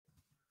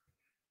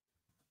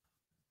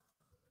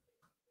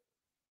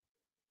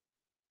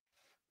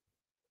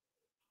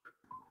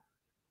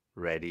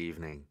Red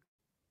evening.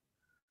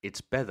 It's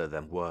better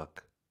than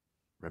work.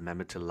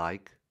 Remember to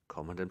like,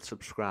 comment, and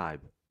subscribe.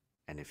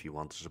 And if you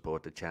want to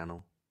support the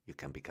channel, you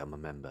can become a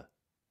member.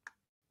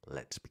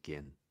 Let's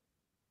begin.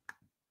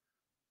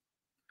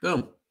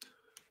 Boom.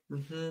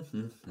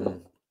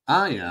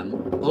 I am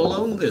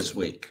alone this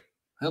week.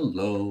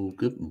 Hello,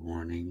 good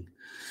morning.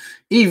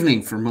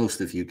 Evening for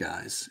most of you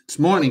guys. It's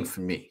morning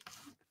for me.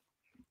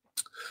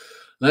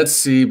 Let's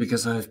see,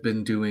 because I've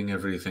been doing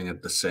everything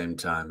at the same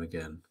time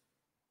again.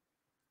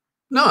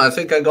 No, I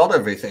think I got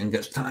everything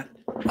this time.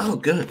 Oh,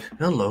 good.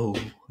 Hello.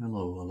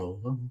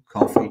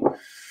 Coffee.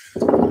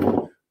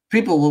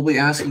 People will be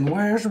asking,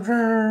 where's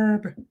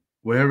Rob?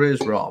 Where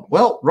is Rob?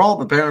 Well, Rob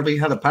apparently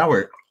had a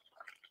power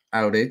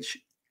outage.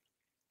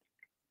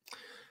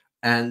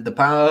 And the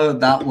power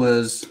that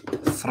was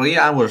 3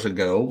 hours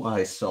ago,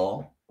 I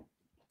saw.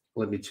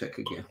 Let me check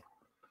again.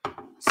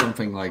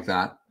 Something like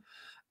that.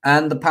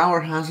 And the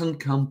power hasn't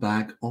come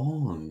back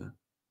on.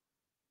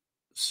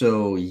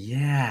 So,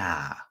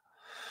 yeah.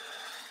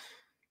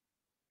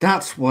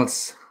 That's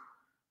what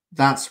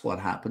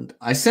happened.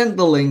 I sent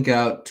the link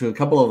out to a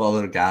couple of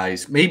other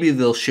guys. Maybe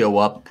they'll show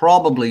up.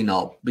 Probably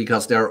not,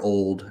 because they're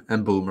old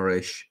and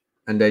boomerish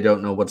and they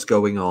don't know what's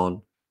going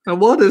on. And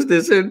what is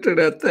this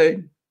internet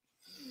thing?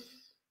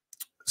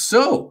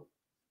 So,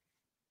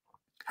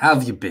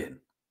 have you been?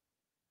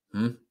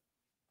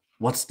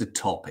 What's the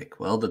topic?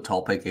 Well, the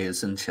topic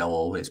is and shall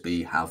always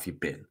be, how have you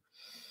been?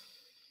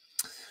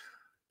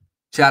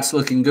 Chat's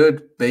looking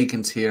good.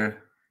 Bacon's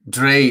here.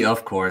 Dre,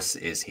 of course,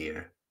 is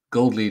here.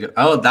 Gold leader.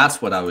 Oh,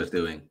 that's what I was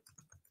doing.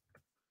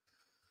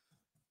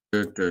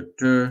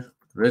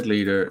 Red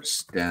leader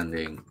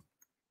standing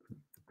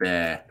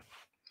there.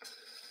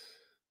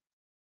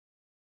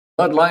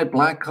 Bud Light,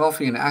 black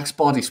coffee, and Axe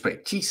body spray.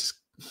 Jesus.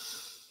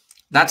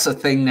 That's a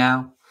thing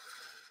now.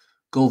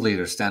 Gold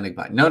leader standing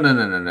by. No.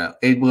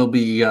 It will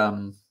be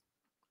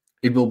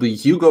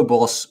Hugo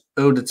Boss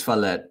Eau de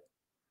Toilette.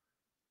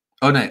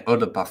 Oh no, Eau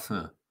de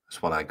Parfum.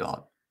 That's what I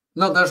got.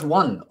 No, there's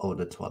one Eau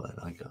de Toilette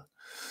I got.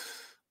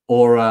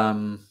 Or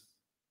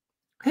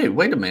hey,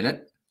 wait a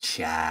minute.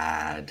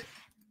 Chad.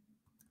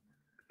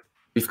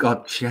 We've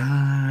got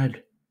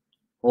Chad.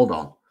 Hold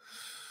on.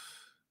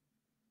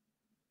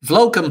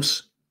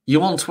 Vlokums,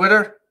 you on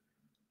Twitter?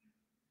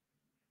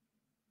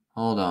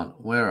 Hold on.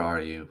 Where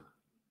are you?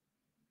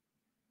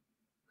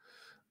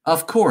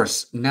 Of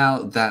course,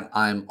 now that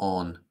I'm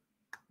on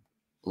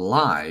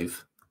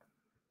live.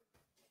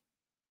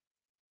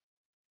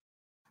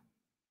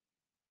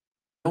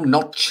 No,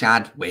 not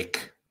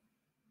Chadwick.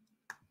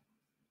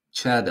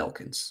 Chad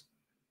Elkins.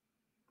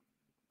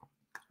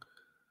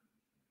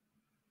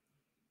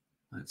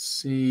 Let's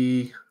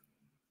see.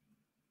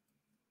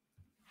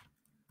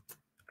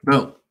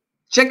 Boom.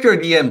 Check your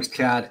DMs,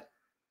 Chad.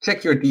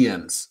 Check your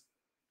DMs.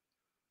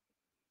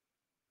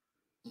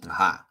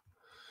 Aha.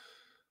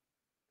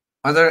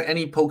 Are there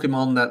any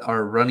Pokemon that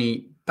are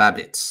runny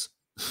Babbits?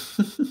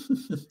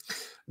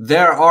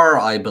 There are,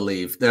 I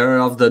believe. They're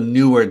of the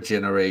newer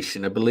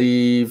generation. I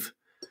believe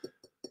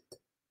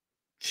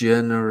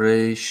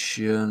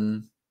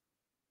Generation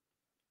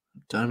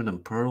Diamond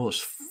and Pearl is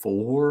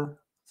 4,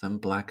 then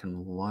Black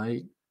and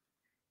White.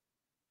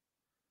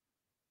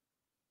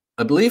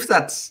 I believe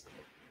that's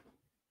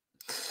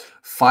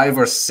 5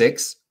 or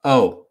 6.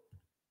 Oh,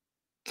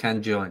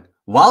 can join.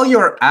 While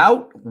you're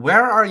out,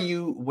 where are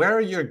you? Where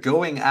you're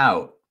going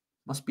out?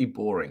 Must be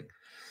boring.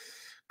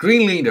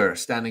 Green leader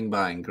standing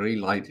by, and green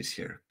light is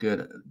here.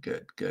 Good.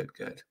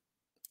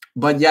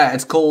 But yeah,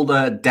 it's called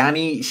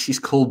Danny. She's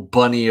called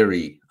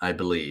Bunnery, I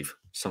believe.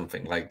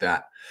 Something like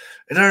that.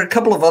 And there are a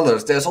couple of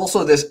others. There's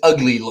also this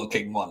ugly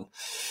looking one.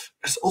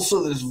 There's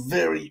also this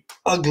very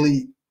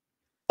ugly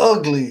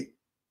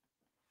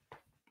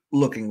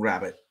looking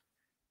rabbit.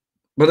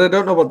 But I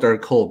don't know what they're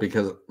called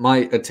because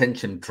my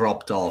attention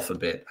dropped off a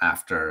bit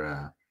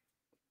after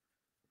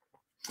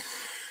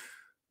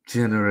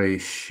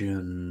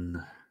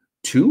Generation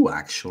 2,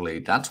 actually.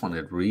 That's when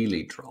it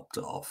really dropped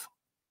off.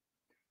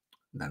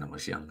 Then I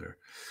was younger.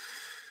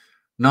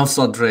 No,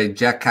 Sodre,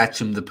 Jack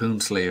Ketchum, the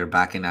Poonslayer,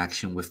 back in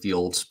action with the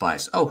Old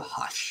Spice. Oh,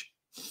 hush.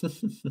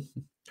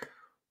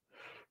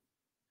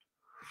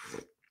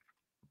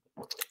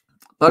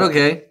 But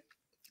okay,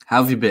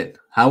 how have you been?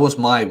 How was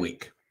my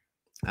week?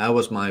 In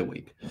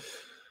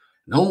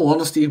all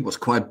honesty, it was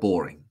quite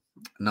boring.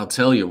 And I'll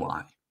tell you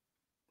why.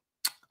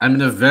 I'm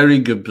in a very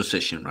good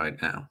position right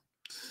now.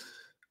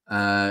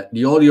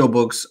 The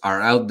audiobooks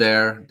are out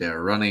there.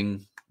 They're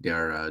running.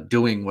 They're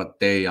doing what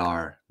they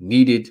are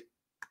needed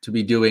to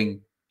be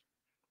doing.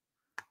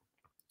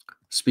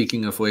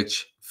 Speaking of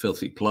which,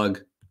 filthy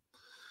plug.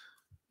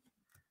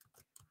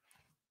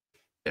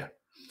 Yeah.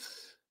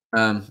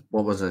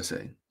 What was I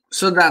saying?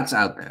 So that's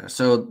out there.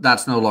 So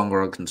that's no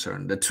longer a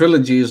concern. The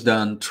trilogy is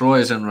done. Troy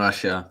is in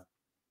Russia.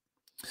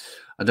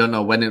 I don't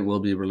know when it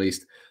will be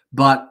released.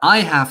 But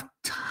I have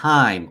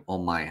time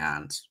on my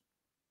hands.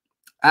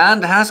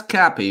 And as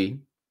Cappy,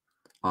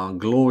 our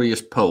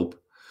glorious Pope,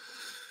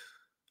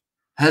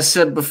 has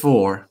said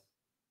before,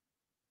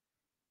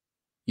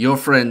 your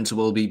friends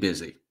will be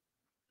busy.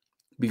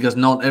 because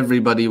not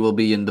everybody will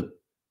be in the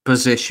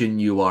position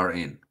you are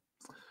in,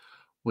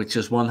 which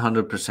is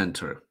 100%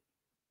 true.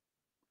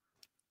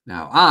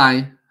 Now,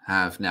 I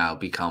have now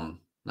become,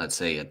 let's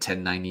say, a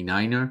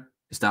 1099er.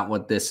 Is that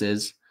what this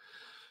is?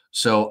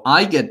 So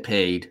I get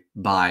paid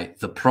by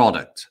the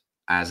product,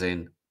 as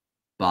in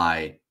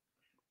by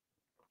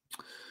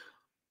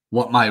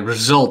what my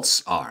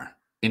results are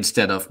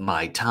instead of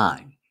my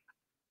time.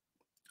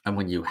 And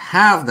when you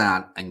have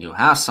that and you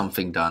have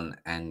something done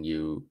and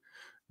you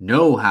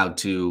know how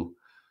to,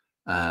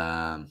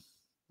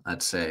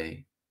 let's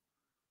say,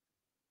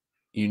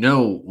 you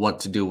know what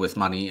to do with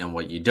money and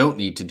what you don't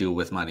need to do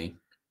with money,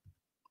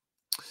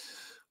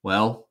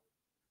 well,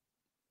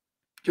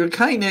 you're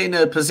kind of in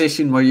a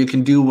position where you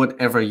can do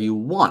whatever you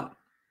want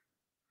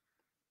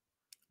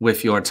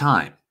with your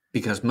time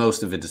because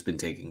most of it has been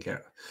taken care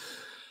of.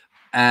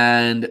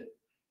 And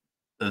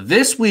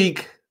this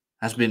week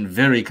has been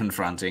very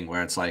confronting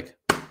where it's like,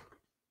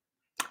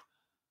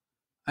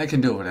 I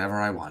can do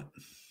whatever I want.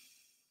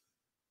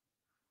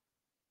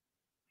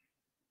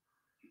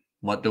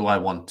 What do I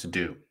want to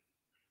do?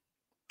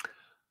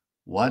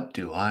 What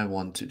do I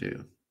want to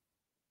do?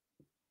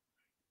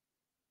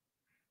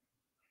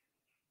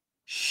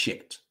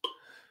 Shit.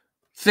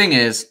 Thing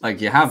is,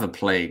 like, you have a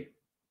plate,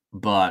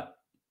 but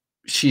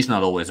she's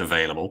not always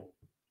available.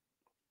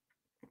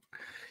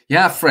 You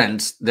have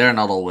friends, they're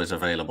not always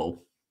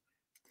available.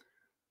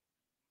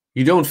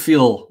 You don't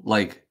feel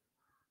like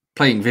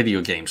playing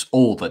video games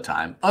all the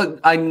time.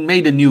 I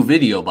made a new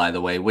video, by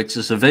the way, which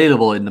is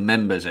available in the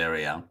members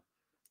area,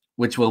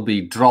 which will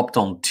be dropped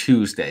on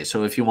Tuesday.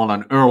 So if you want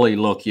an early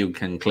look, you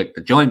can click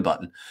the join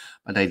button.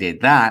 But I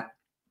did that.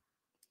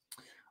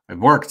 I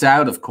worked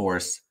out, of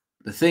course.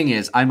 The thing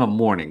is, I'm a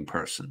morning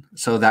person.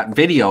 So that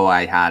video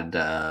I had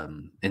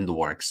in the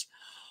works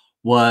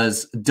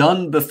was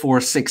done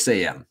before 6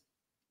 a.m.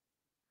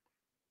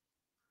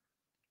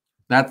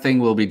 That thing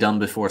will be done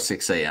before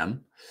 6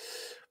 a.m.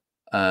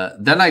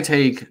 Then I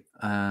take,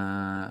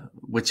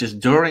 which is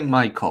during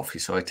my coffee.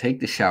 So I take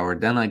the shower,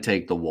 then I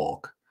take the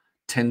walk,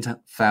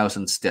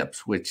 10,000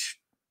 steps, which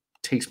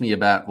takes me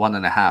about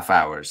 1.5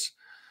 hours.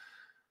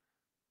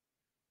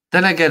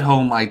 Then I get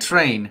home, I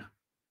train.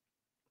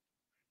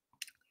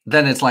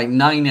 Then it's like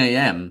 9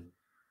 a.m.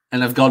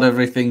 and I've got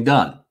everything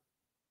done.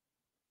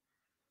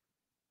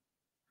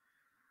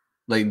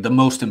 Like the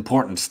most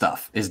important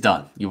stuff is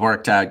done. You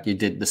worked out, you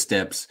did the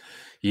steps,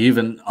 you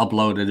even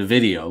uploaded a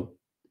video,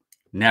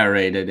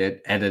 narrated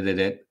it, edited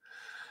it.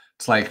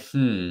 It's like,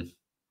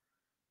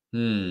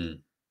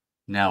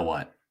 now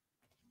what?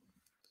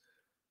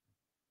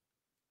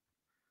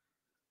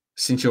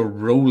 Since you're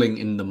rolling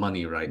in the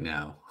money right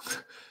now.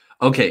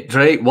 Okay,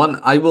 Dre,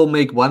 I will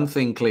make one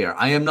thing clear.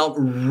 I am not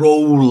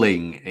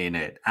rolling in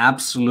it.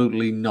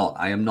 Absolutely not.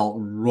 I am not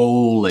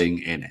rolling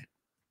in it.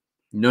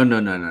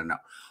 No.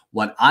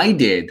 What I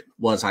did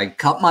was I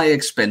cut my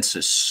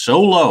expenses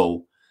so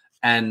low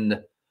and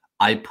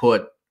I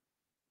put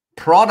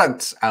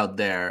products out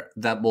there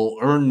that will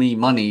earn me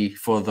money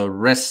for the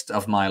rest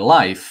of my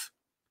life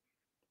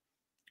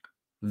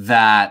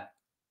that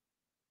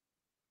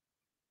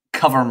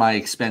cover my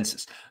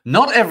expenses.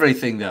 Not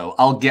everything, though.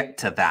 I'll get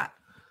to that.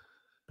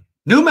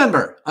 New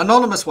member,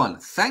 anonymous one.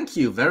 Thank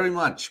you very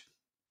much.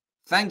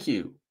 Thank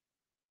you.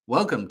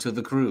 Welcome to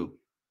the crew.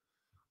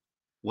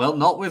 Well,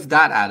 not with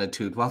that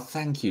attitude. Well,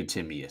 thank you,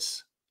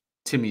 Timaeus.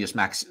 Timaeus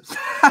Maximus.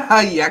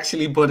 He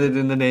actually put it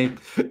in the name.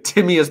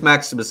 Timaeus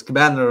Maximus,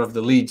 commander of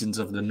the legions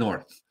of the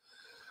North.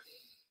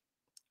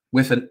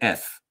 With an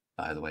F,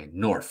 by the way,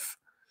 North.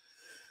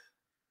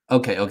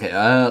 Okay.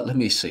 Let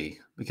me see.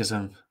 Because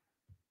I'm...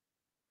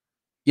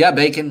 Yeah,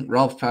 Bacon.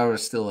 Rob's power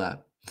is still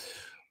out.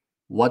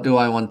 What do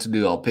I want to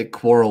do? I'll pick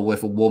quarrel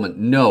with a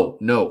woman. No.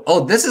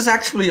 Oh, this is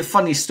actually a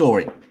funny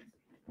story.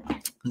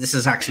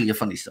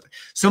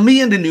 So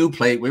me and the new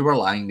plate, we were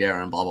lying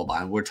there and blah, blah,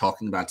 blah, and we're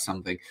talking about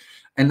something.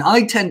 And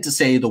I tend to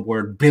say the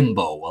word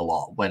bimbo a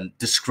lot when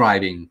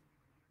describing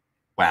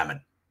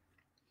women.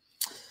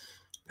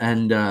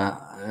 And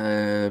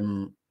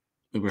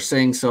we were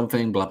saying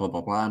something, blah, blah,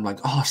 blah, blah. I'm like,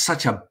 oh,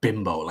 such a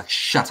bimbo. Like,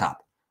 shut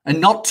up. And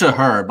not to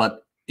her,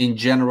 but in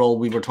general,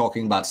 we were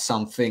talking about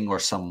something or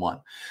someone.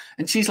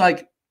 And she's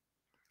like,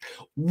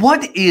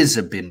 what is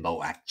a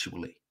bimbo,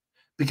 actually?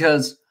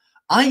 Because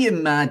I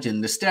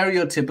imagine the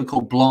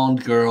stereotypical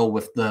blonde girl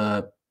with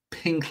the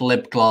pink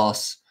lip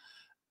gloss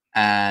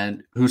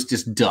and who's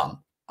just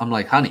dumb. I'm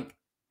like, honey,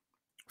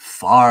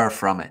 far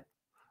from it.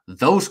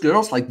 Those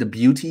girls, like the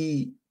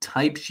beauty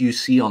types you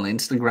see on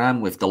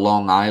Instagram with the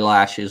long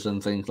eyelashes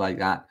and things like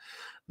that,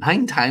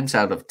 9 times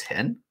out of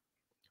 10,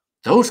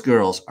 those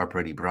girls are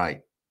pretty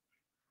bright.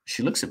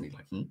 She looks at me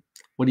like,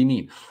 what do you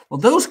mean? Well,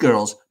 those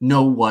girls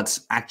know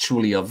what's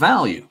actually of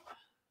value.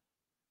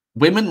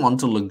 Women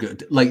want to look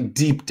good, like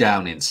deep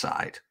down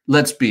inside.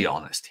 Let's be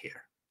honest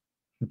here.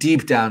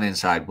 Deep down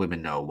inside,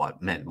 women know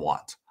what men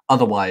want.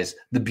 Otherwise,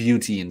 the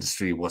beauty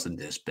industry wasn't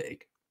this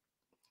big.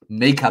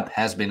 Makeup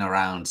has been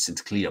around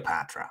since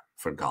Cleopatra,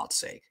 for God's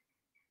sake.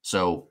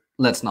 So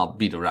let's not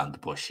beat around the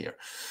bush here.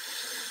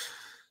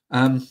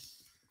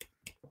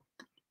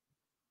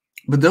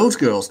 But those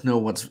girls know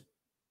what's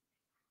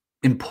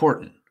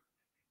important.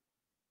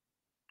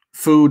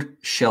 Food,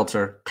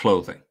 shelter,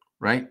 clothing,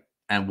 right?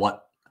 And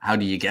how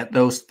do you get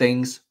those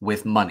things?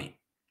 With money.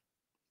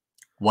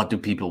 What do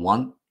people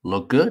want?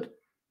 Look good.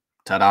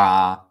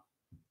 Ta-da!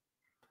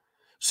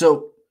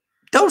 So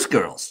those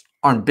girls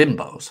aren't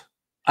bimbos.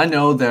 I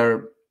know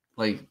they're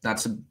like,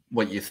 that's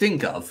what you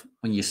think of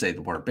when you say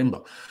the word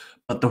bimbo.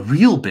 But the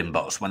real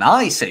bimbos, when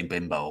I say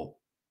bimbo,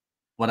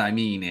 what I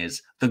mean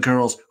is the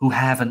girls who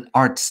have an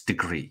arts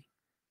degree,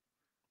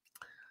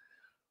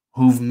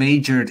 who've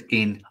majored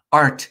in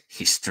art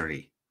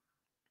history,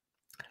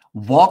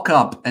 walk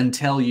up and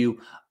tell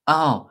you,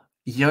 oh,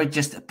 you're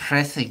just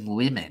oppressing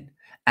women.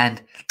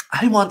 And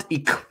I want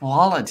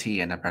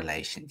equality in a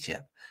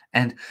relationship.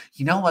 And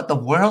you know what? The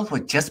world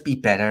would just be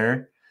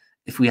better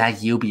if we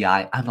had UBI.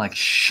 I'm like,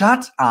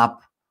 shut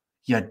up,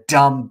 you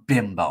dumb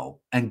bimbo,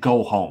 and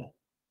go home.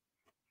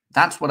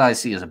 That's what I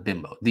see as a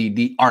bimbo,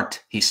 the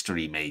art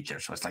history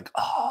major. So it's like,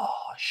 oh,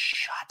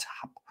 shut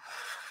up.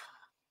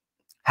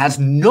 Has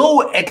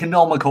no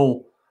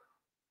economical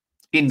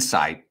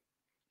insight.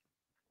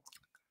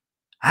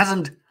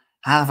 Hasn't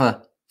have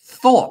a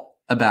thought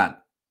about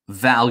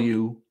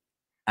value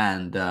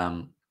and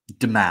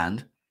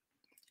demand,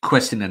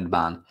 question and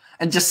demand,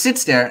 and just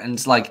sits there and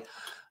it's like,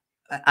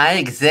 I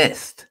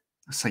exist.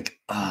 It's like,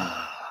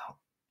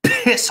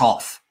 piss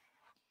off.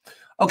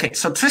 Okay,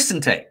 so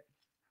Tristan Tate.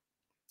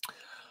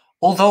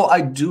 Although I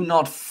do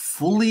not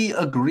fully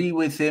agree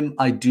with him,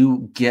 I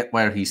do get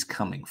where he's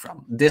coming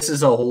from. This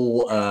is a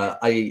whole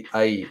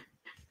I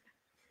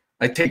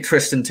take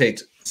Tristan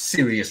Tate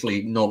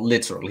seriously, not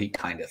literally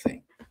kind of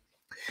thing.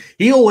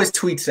 He always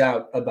tweets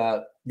out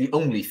about the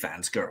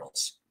OnlyFans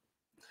girls,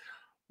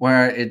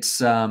 where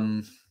it's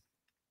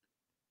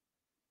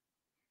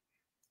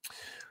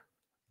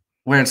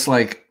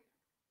like,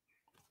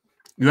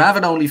 you have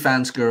an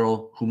OnlyFans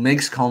girl who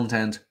makes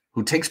content,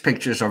 who takes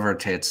pictures of her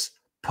tits,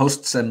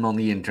 posts them on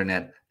the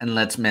internet, and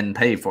lets men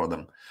pay for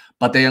them.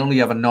 But they only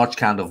have a notch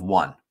count of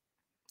 1.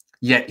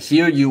 Yet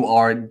here you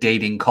are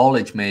dating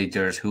college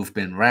majors who've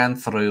been ran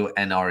through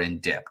and are in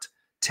debt.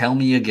 Tell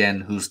me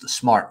again who's the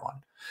smart one.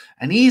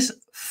 And he's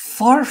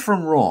far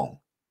from wrong.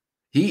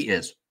 He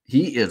is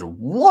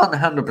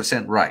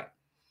 100% right.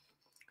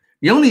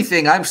 The only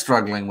thing I'm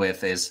struggling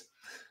with is,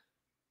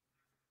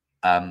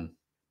 can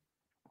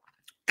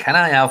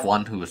I have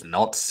one who is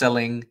not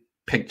selling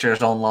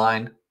pictures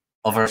online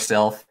of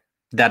herself?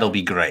 That'll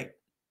be great.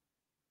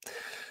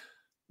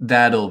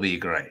 That'll be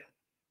great.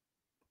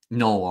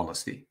 No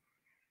honesty.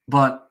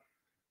 But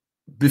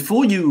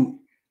before you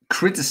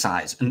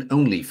criticize an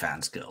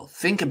OnlyFans girl,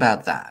 think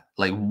about that.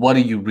 Like, what are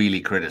you really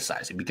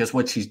criticizing? Because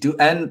what she's doing,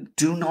 and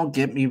do not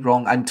get me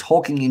wrong, I'm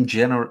talking in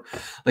general.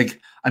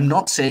 Like, I'm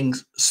not saying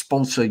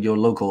sponsor your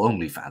local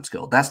OnlyFans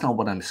girl. That's not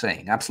what I'm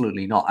saying.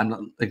 Absolutely not. I'm not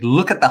like,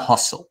 look at the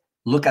hustle.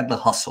 Look at the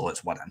hustle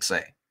is what I'm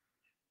saying.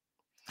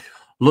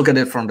 Look at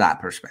it from that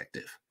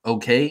perspective.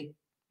 Okay?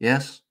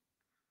 Yes?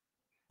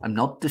 I'm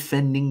not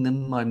defending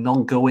them. I'm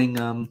not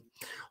going,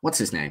 what's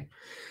his name?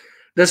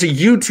 There's a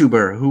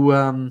YouTuber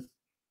who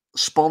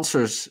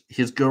sponsors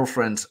his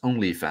girlfriend's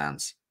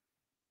OnlyFans.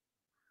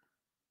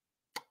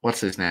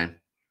 What's his name?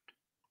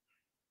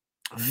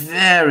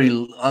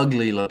 Very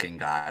ugly looking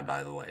guy,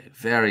 by the way.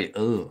 Very,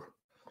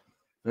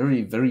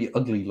 very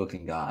ugly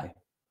looking guy.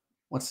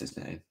 What's his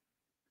name?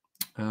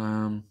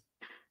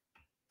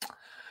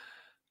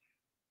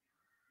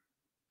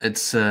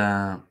 It's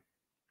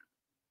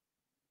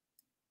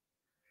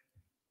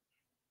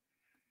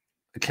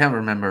I can't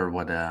remember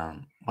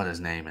what his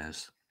name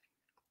is.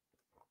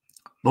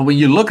 But when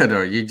you look at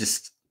her, you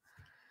just,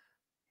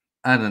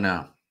 I don't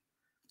know.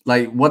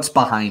 Like, what's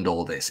behind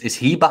all this? Is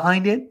he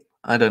behind it?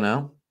 I don't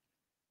know.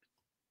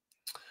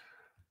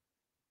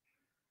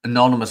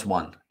 Anonymous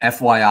one.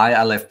 FYI,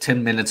 I left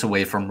 10 minutes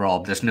away from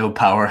Rob. There's no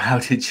power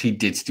outage. He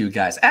ditched you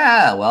guys.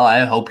 Well,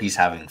 I hope he's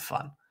having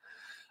fun.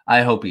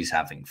 I hope he's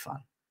having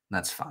fun.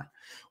 That's fine.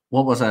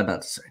 What was I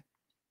about to say?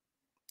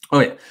 Oh,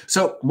 yeah.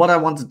 So what I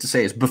wanted to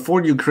say is,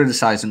 before you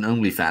criticize an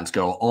OnlyFans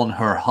girl on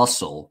her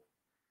hustle,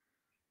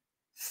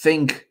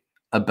 think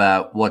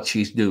about what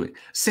she's doing.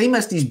 Same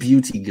as these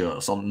beauty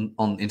girls on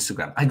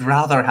Instagram. I'd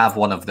rather have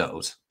one of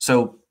those.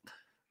 So,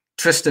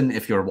 Tristan,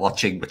 if you're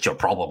watching, but you're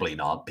probably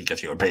not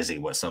because you're busy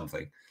with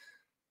something,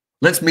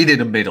 let's meet in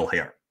the middle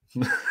here.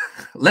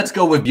 Let's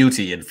go with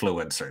beauty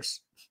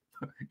influencers.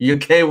 You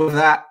okay with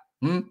that?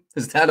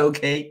 Is that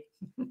okay?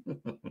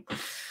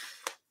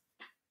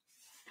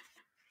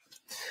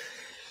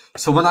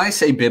 So when I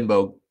say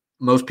bimbo,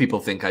 most people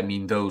think I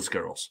mean those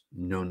girls.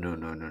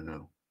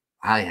 No.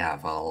 I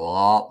have a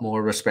lot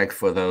more respect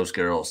for those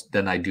girls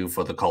than I do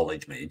for the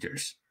college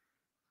majors.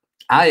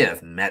 I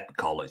have met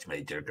college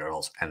major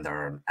girls, and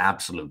they're an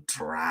absolute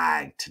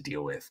drag to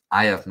deal with.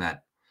 I have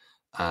met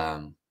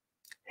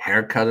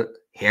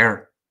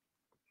hair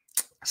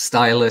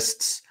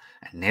stylists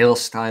and nail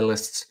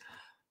stylists.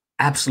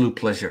 Absolute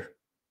pleasure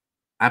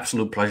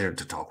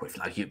to talk with.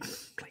 Like,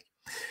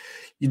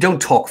 you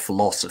don't talk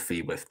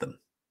philosophy with them,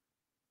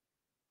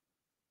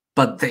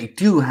 but they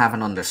do have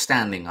an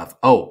understanding of,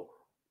 oh,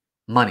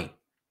 money.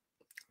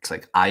 It's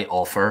like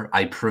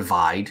I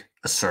provide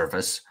a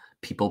service,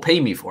 people pay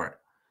me for it.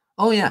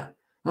 Oh yeah.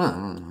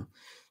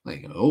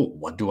 Like, oh,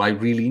 what do I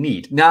really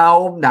need?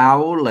 Now,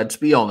 let's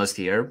be honest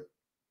here.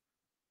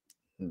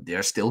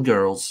 They're still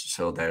girls,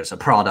 so there's a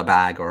Prada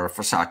bag or a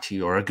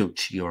Versace or a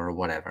Gucci or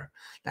whatever.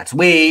 That's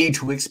way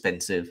too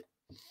expensive.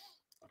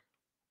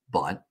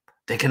 But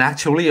they can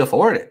actually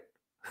afford it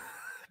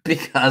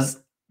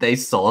because they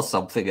saw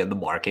something in the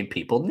market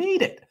people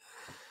needed.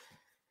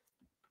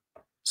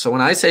 So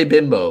when I say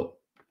bimbo,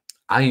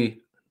 the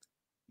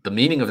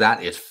meaning of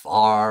that is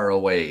far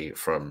away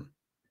from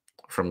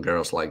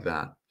girls like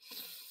that.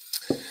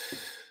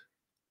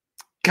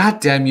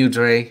 God damn you,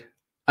 Dre.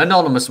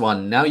 Anonymous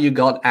one. Now you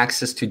got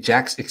access to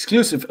Jack's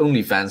exclusive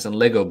OnlyFans and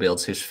Lego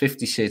builds. His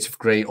 50 Shades of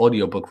Grey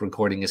audiobook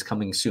recording is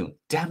coming soon.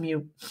 Damn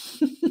you.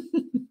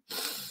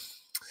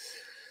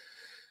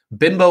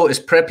 Bimbo is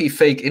preppy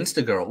fake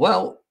Instagirl.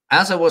 Well,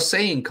 as I was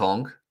saying,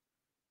 Kong,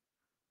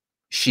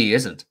 she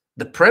isn't.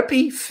 The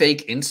preppy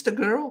fake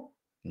Instagirl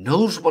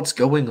knows what's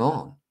going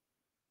on.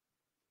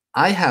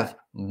 I have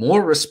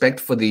more respect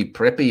for the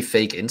preppy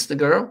fake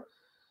Instagirl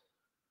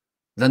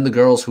than the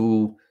girls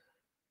who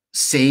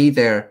say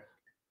they're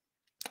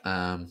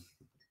I'm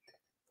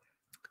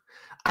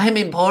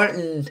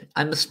important,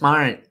 I'm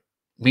smart.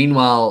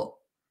 Meanwhile,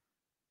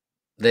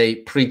 they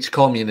preach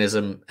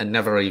communism and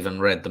never even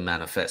read the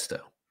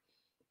manifesto,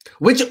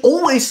 which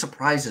always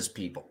surprises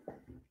people.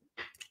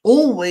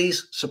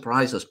 Always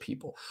surprises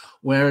people,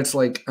 where it's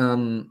like,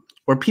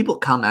 where people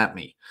come at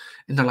me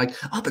and they're like,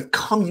 oh, but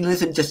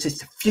communism just is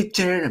the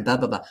future and blah,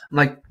 blah, blah. I'm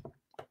like,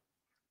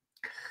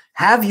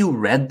 have you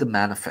read the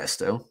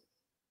manifesto?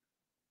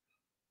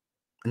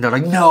 And they're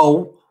like,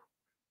 no,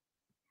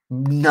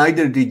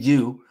 neither did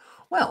you.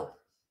 Well,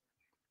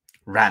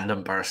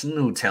 random person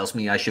who tells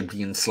me I should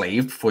be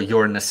enslaved for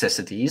your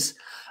necessities,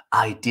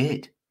 I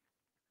did.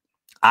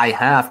 I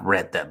have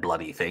read that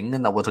bloody thing,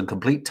 and that was a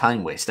complete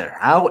time waster.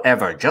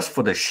 However, just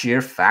for the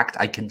sheer fact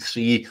I can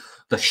see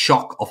the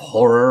shock of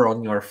horror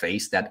on your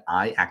face that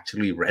I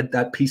actually read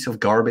that piece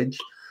of garbage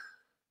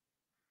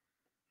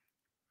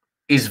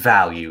is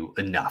value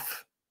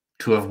enough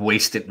to have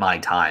wasted my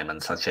time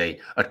on such a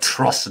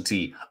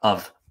atrocity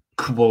of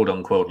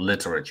quote-unquote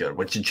literature,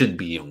 which it shouldn't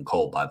be even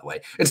called, by the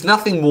way. It's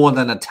nothing more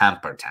than a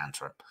temper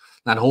tantrum,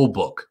 that whole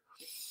book.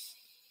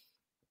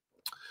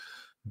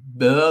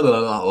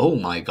 Oh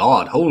my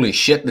god, holy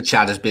shit, the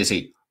chat is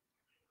busy.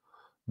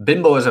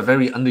 Bimbo is a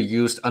very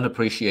underused,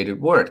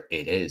 unappreciated word.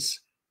 It is.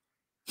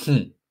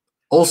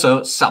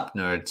 Also, sup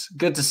nerds.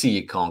 Good to see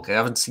you, Conk. I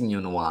haven't seen you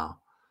in a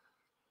while.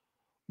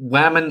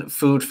 Women,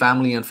 food,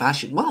 family, and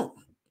fashion. Well,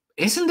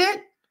 isn't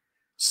it?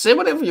 Say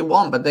whatever you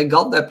want, but they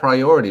got their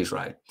priorities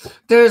right.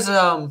 There's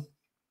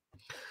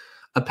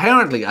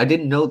apparently, I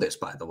didn't know this,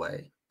 by the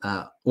way.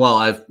 Well,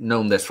 I've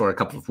known this for a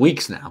couple of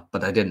weeks now,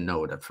 but I didn't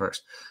know it at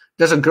first.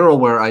 There's a girl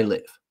where I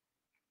live,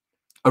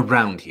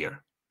 around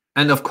here.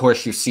 And of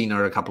course, you've seen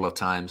her a couple of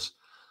times.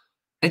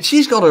 And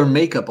she's got her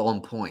makeup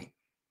on point.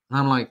 And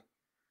I'm like,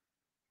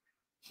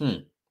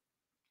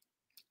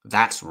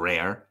 that's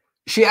rare.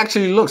 She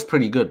actually looks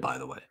pretty good, by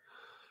the way.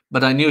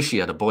 But I knew she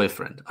had a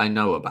boyfriend. I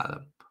know about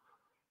him.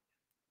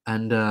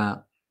 And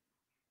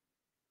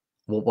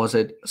what was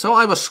it? So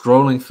I was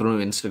scrolling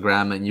through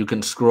Instagram, and you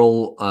can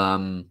scroll,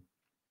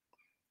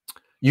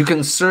 you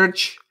can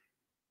search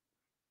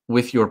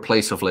with your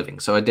place of living.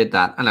 So I did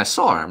that, and I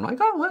saw her. I'm like,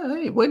 oh, well,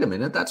 hey, wait a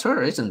minute, that's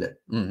her, isn't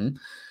it? And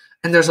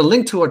there's a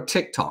link to her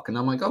TikTok, and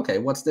I'm like, okay,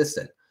 what's this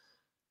then?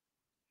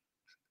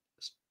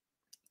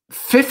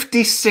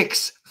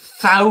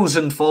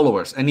 56,000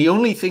 followers, and the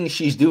only thing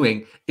she's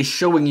doing is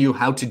showing you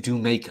how to do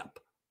makeup.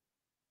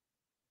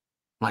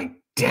 Like,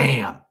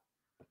 damn.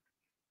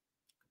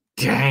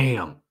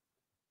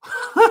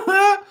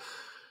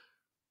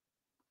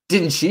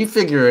 Didn't she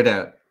figure it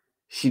out?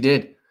 She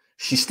did.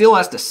 She still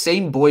has the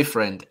same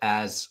boyfriend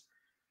as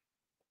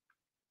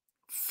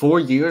 4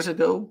 years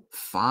ago,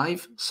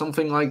 5,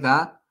 something like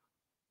that.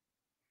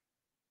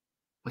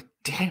 Like,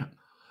 damn.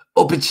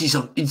 Oh, but she's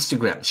on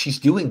Instagram. She's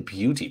doing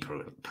beauty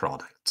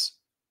products.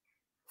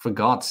 For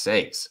God's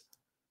sakes.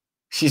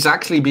 She's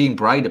actually being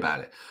bright about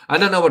it. I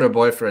don't know what her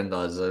boyfriend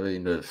does. I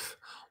mean, a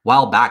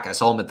while back, I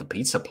saw him at the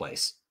pizza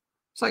place.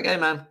 It's like, hey,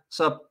 man,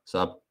 sup?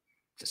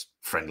 Just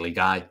friendly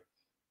guy.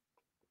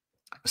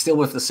 Still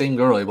with the same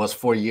girl he was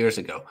 4 years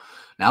ago.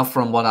 Now,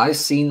 from what I've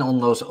seen on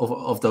those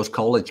of those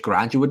college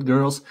graduate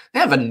girls, they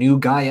have a new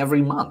guy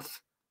every month.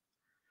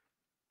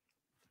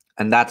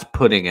 And that's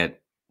putting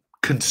it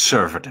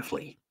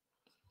conservatively.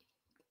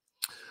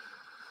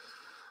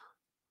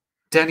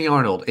 Danny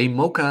Arnold, a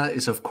mocha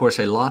is, of course,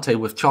 a latte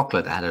with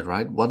chocolate added,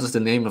 right? What is the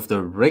name of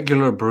the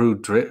regular brew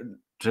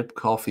drip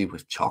coffee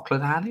with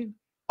chocolate added?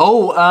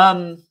 Oh,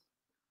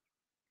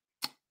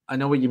 I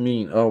know what you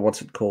mean. Oh,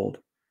 what's it called?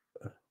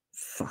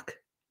 Fuck.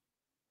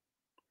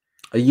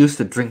 I used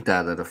to drink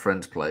that at a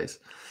friend's place.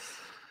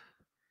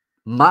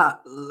 No.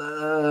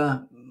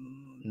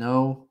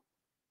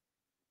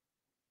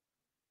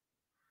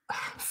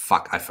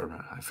 Fuck, I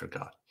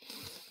forgot.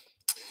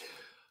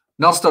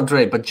 Not Star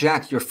Dre, but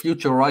Jack, your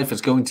future wife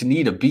is going to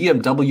need a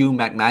BMW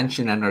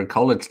McMansion and her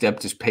college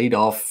debt is paid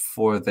off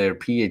for their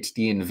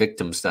PhD in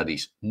victim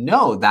studies.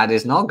 No, that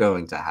is not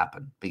going to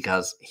happen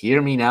because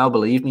hear me now,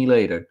 believe me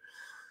later.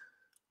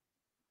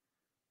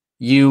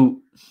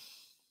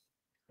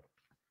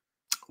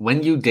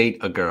 When you date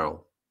a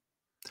girl,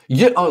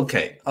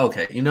 okay.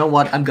 You know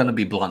what? I'm going to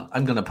be blunt.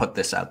 I'm going to put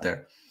this out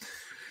there.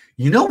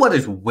 You know what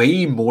is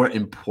way more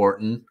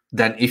important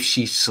than if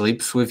she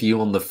sleeps with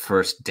you on the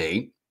first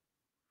date?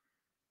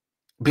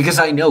 Because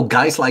I know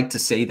guys like to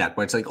say that,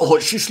 where it's like, oh,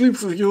 she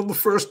sleeps with you on the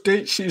first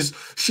date,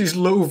 she's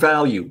low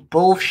value.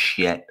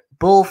 Bullshit.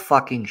 Bull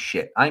fucking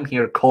shit. I'm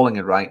here calling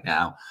it right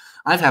now.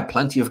 I've had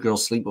plenty of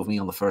girls sleep with me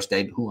on the first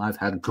date who I've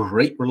had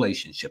great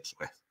relationships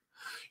with.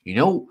 You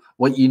know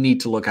what you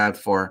need to look out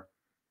for?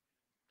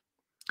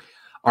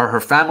 Are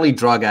her family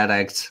drug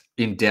addicts,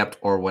 in debt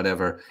or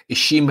whatever? Is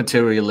she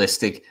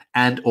materialistic,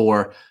 and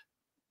or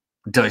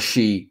does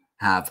she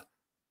have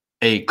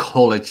a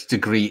college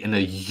degree in a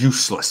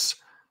useless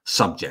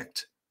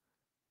subject?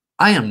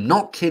 I am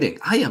not kidding.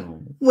 I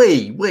am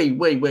way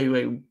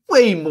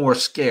more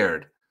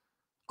scared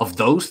of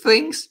those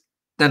things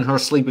than her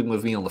sleeping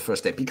with me on the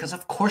first date, because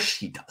of course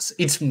she does.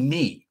 It's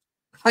me.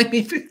 I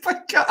mean,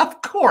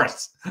 of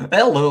course.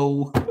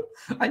 Hello.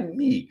 I'm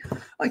me.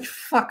 Like,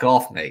 fuck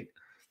off, mate.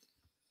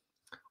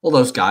 All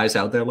those guys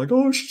out there like,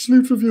 oh, she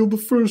sleeps with you on the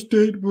first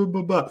date, blah,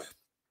 blah, blah.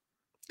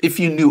 If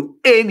you knew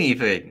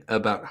anything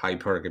about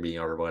hypergamy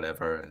or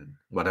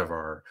whatever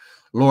our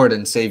Lord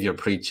and Savior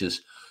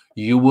preaches,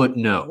 you would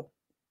know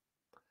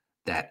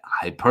that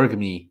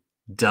hypergamy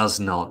does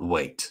not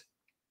wait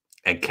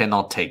and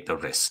cannot take the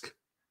risk.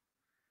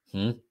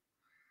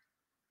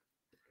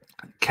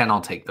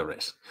 Cannot take the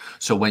risk.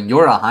 So when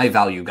you're a high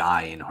value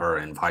guy in her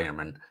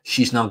environment,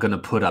 she's not going to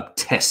put up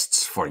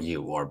tests for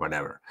you or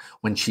whatever.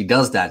 When she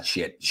does that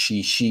shit,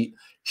 she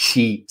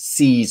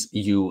sees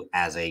you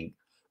as a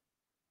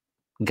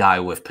guy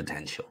with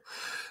potential.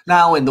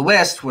 Now in the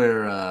West,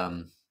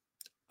 we're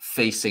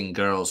facing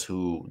girls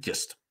who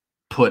just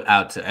put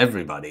out to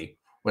everybody,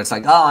 where it's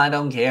like, oh, I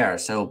don't care.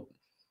 So,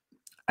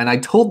 and I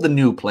told the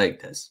New Plate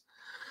this.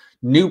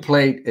 New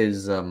Plate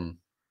is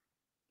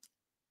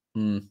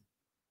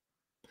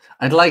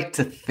I'd like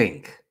to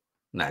think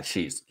that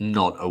she's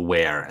not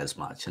aware as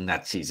much and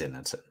that she's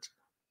innocent.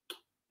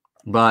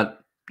 But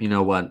you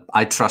know what?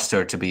 I trust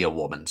her to be a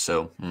woman.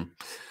 So,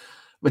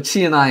 but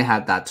she and I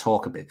had that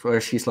talk a bit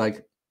where she's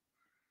like,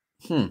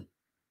 but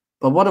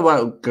what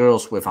about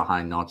girls with a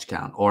high notch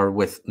count or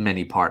with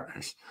many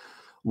partners?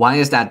 Why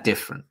is that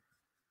different?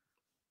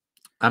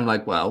 I'm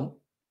like, well,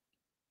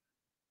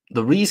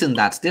 the reason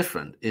that's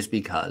different is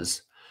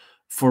because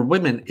for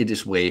women, it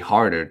is way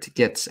harder to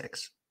get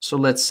sex. So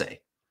let's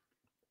say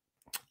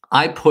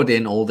I put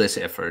in all this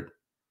effort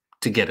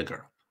to get a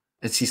girl.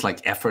 And she's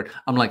like, effort?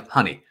 I'm like,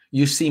 honey,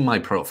 you see my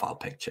profile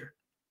picture.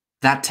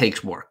 That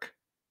takes work.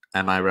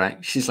 Am I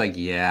right? She's like,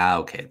 yeah,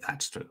 okay,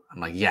 that's true.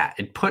 I'm like, yeah,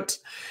 it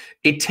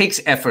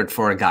takes effort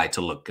for a guy to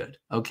look good,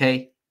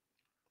 okay?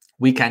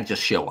 We can't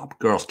just show up.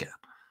 Girls can.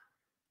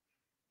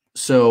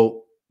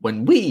 So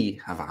when we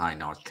have a high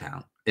notch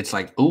count, it's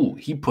like, ooh,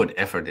 he put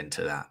effort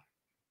into that.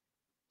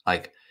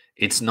 Like,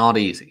 it's not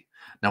easy.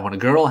 Now, when a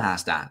girl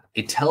has that,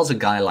 it tells a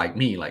guy like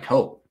me, like,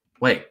 oh,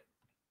 wait,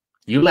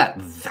 you let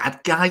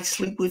that guy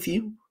sleep with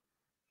you?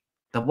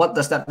 Then what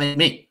does that make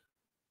me?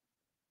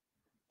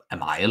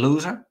 Am I a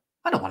loser?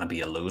 I don't want to be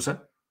a loser.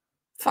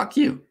 Fuck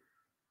you.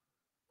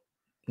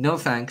 No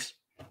thanks.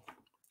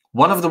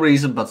 One of the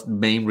reasons, but the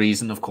main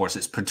reason, of course,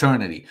 is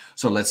paternity.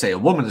 So let's say a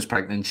woman is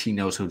pregnant, she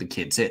knows who the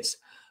kid is.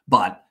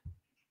 But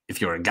if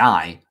you're a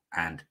guy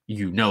and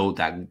you know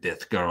that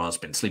this girl has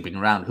been sleeping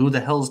around, who the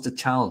hell's the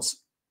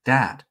child's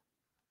dad?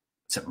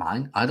 Is it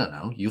mine? I don't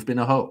know. You've been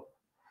a hoe.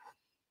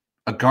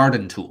 A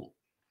garden tool.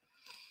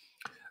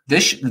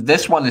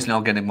 This one is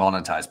not getting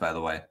monetized, by the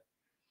way.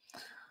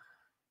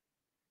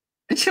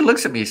 And she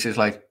looks at me, she's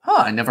like,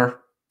 I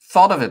never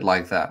thought of it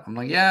like that. I'm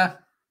like, yeah.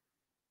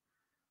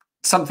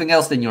 Something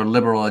else than your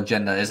liberal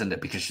agenda, isn't it?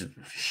 Because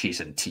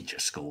she's in teacher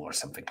school or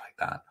something like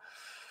that.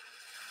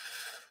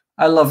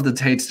 I love the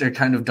Tates. They're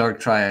kind of dark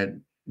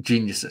triad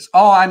geniuses.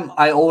 Oh,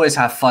 I always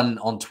have fun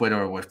on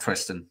Twitter with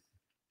Tristan.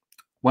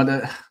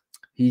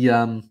 He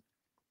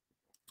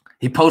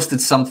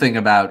posted something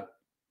about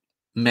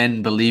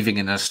men believing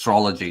in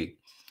astrology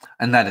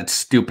and that it's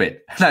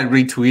stupid. And I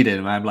retweeted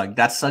him. I'm like,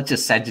 that's such a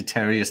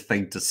Sagittarius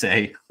thing to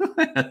say.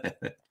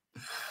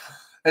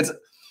 It's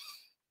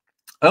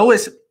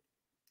always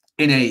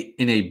in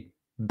a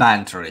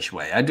banterish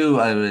way.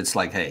 It's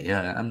like, hey,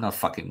 yeah, I'm not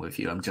fucking with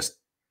you. I'm just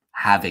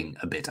having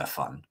a bit of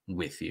fun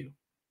with you.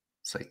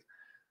 It's like,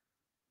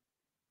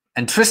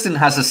 and Tristan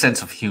has a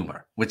sense of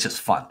humor, which is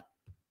fun.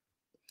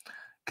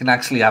 Can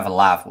actually have a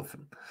laugh with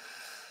him.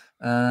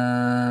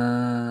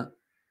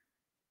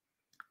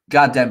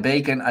 Goddamn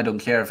bacon. I don't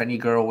care if any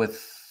girl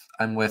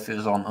I'm with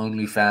is on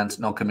OnlyFans,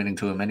 not committing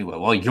to him anyway.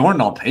 Well, you're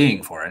not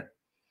paying for it.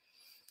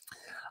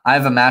 I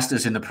have a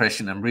master's in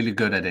depression. I'm really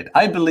good at it.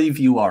 I believe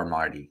you are,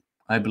 Marty.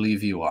 I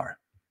believe you are.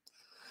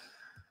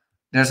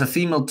 There's a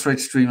female Twitch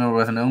streamer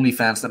with an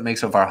OnlyFans that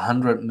makes over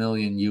 $100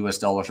 million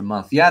a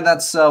month. Yeah,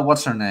 that's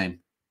what's her name?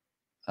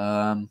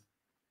 The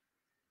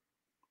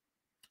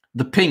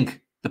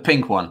pink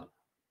one.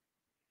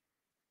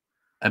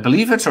 I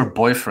believe it's her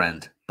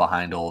boyfriend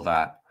behind all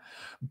that.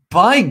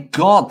 By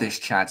God, this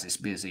chat is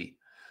busy.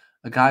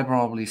 A guy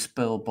probably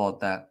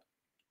bought that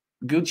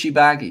Gucci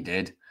bag. He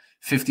did.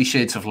 50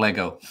 Shades of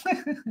Lego.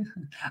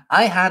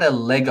 I had a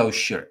Lego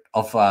shirt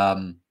of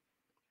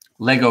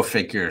Lego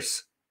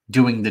figures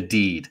doing the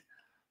deed.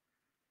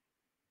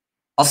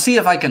 I'll see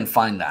if I can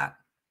find that.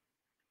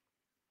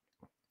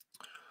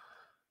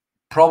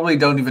 Probably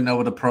don't even know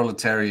what a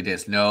proletariat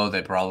is. No,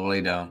 they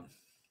probably don't.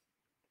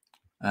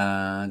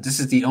 This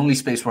is the only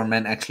space where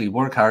men actually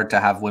work hard to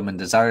have women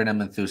desire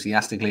them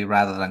enthusiastically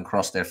rather than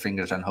cross their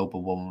fingers and hope a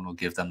woman will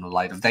give them the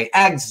light of day.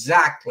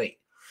 Exactly.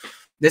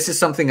 This is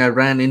something I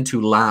ran into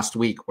last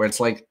week where it's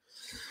like,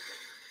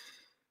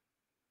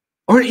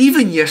 or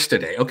even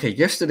yesterday. Okay,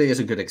 yesterday is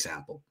a good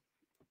example.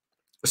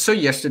 So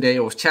yesterday I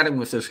was chatting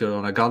with this girl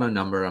and I got her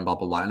number and blah,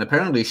 blah, blah. And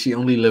apparently she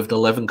only lived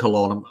 11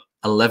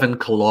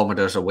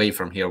 kilometers away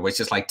from here, which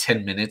is like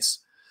 10 minutes,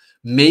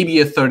 maybe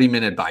a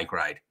 30-minute bike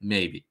ride,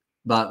 maybe.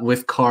 But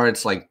with car,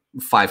 it's like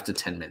 5 to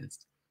 10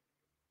 minutes.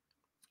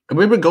 And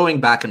we were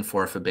going back and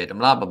forth a bit and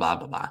blah, blah, blah,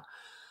 blah, blah.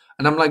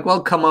 And I'm like,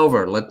 well, come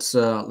over. Let's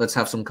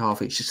have some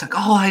coffee. She's like,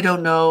 oh, I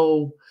don't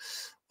know.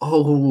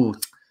 Oh,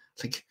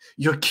 like,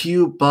 you're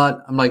cute,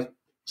 but I'm like,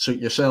 suit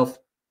yourself.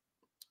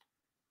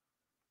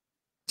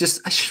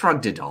 I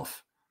shrugged it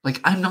off. Like,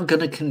 I'm not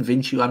going to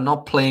convince you. I'm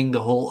not playing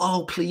the whole,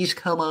 oh, please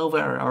come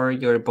over or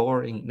you're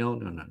boring. No.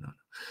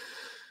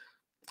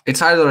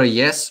 It's either a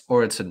yes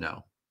or it's a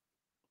no.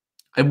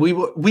 And we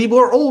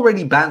were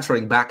already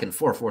bantering back and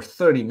forth for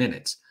 30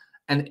 minutes.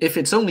 And if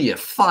it's only a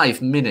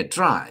 5-minute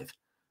drive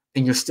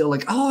and you're still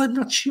like, oh, I'm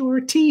not sure,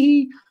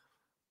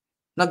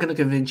 not going to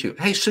convince you.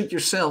 Hey, suit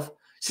yourself.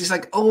 She's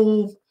like,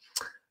 oh,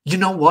 you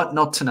know what?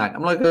 Not tonight.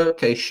 I'm like,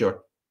 okay,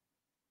 sure.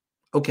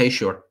 Okay,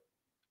 sure.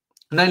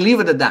 And I leave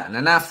it at that. And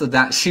then after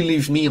that, she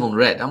leaves me on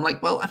red. I'm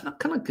like, well, I'm not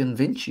going to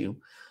convince you.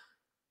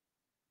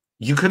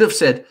 You could have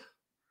said,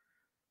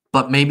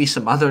 but maybe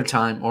some other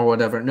time or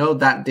whatever. No,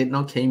 that did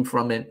not came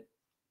from it.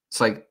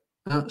 It's like,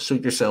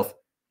 suit yourself.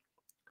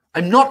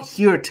 I'm not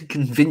here to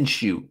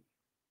convince you,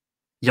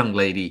 young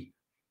lady.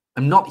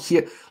 I'm not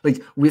here.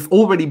 Like, we've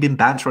already been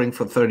bantering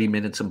for 30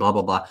 minutes and blah,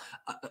 blah, blah.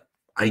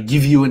 I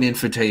give you an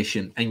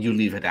invitation and you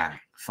leave it at.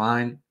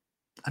 Fine.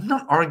 I'm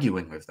not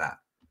arguing with that.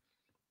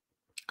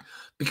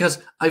 Because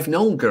I've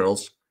known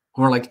girls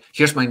who are like,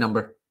 here's my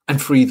number. I'm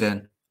free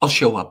then. I'll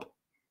show up.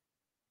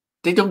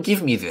 They don't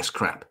give me this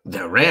crap.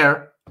 They're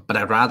rare, but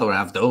I'd rather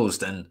have those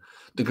than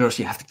the girls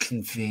you have to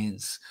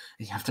convince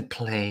and you have to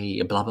play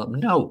and blah, blah.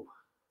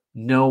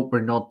 No, we're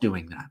not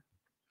doing that.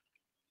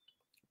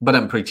 But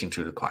I'm preaching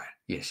to the choir.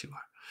 Yes, you are.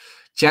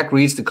 Jack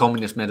reads the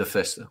Communist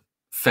Manifesto.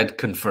 Fed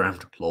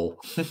confirmed. Lol.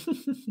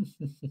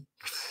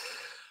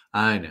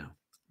 I know.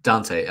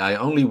 Dante, I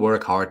only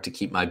work hard to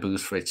keep my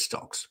booze fridge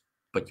stocks.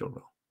 But you're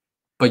wrong.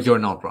 But you're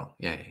not wrong.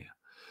 Yeah.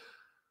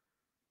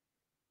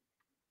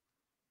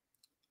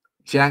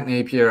 Jack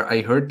Napier,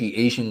 I heard the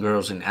Asian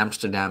girls in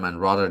Amsterdam and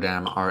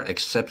Rotterdam are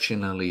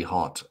exceptionally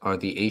hot. Are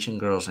the Asian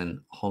girls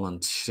in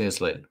Holland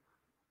sizzling?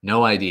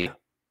 No idea.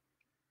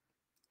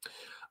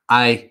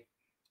 I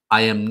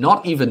am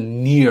not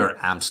even near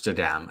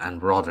Amsterdam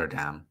and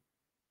Rotterdam,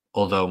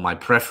 although my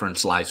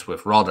preference lies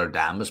with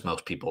Rotterdam, as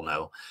most people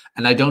know,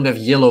 and I don't have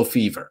yellow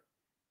fever.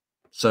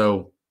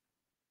 So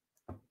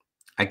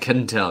I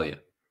couldn't tell you.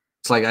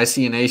 It's like I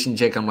see an Asian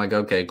chick, I'm like,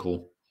 okay,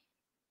 cool.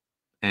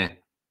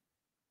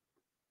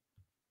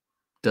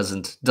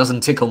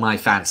 Doesn't tickle my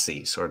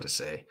fancy, sort of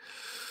say.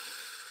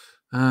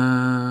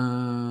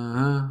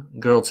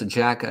 Girl to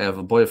Jack, I have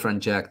a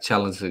boyfriend, Jack.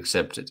 Challenge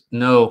accepted.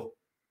 No.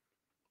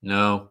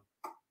 You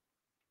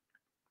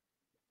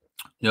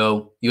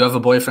have a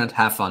boyfriend,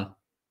 have fun.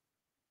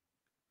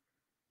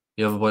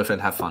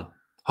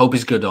 Hope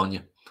he's good on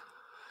you.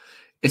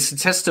 It's a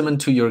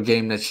testament to your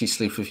game that she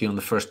sleeps with you on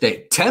the first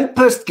date.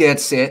 Tempest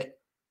gets it.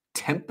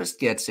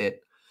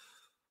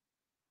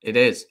 It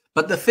is.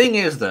 But the thing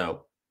is,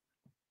 though,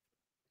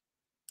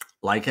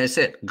 like I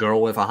said, girl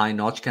with a high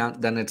notch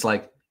count, then it's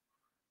like,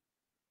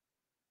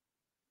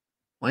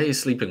 why are you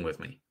sleeping with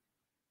me?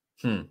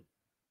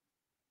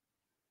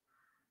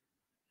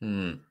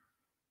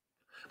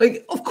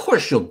 Like, of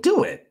course you'll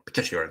do it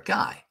because you're a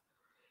guy.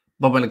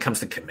 But when it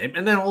comes to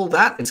commitment and all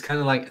that, it's kind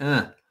of like,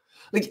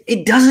 like,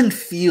 it doesn't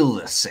feel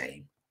the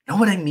same. You know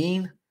what I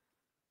mean?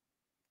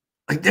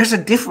 Like, there's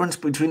a difference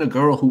between a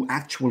girl who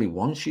actually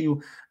wants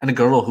you and a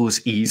girl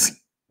who's easy.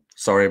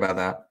 Sorry about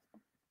that.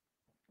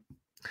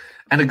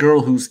 And a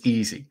girl who's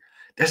easy.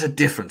 There's a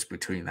difference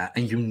between that,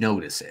 and you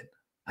notice it.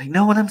 Like,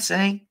 know what I'm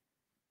saying?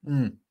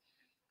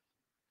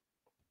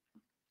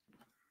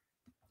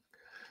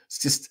 It's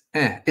just,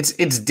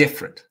 it's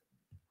different.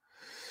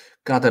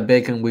 Got that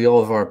bacon, we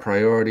all have our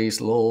priorities.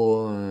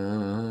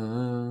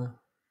 Lol.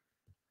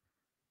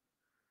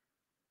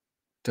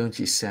 Don't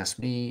you sass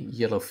me?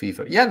 Yellow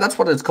fever. Yeah, that's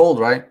what it's called,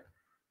 right?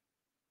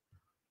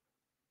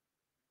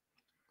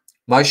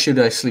 Why should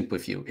I sleep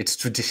with you? It's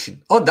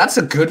tradition. Oh, that's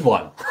a good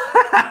one.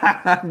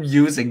 I'm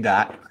using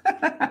that.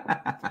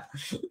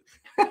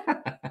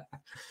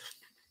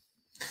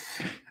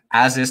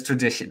 As is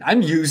tradition.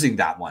 I'm using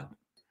that one.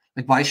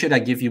 Like, why should I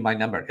give you my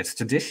number? It's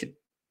tradition.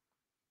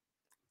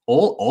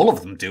 All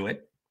of them do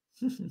it.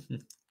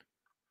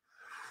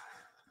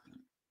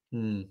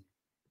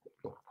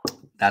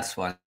 That's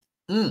fun.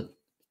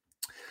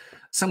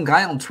 Some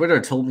guy on Twitter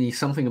told me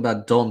something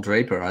about Don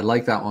Draper. I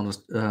like that one.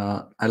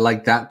 I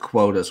like that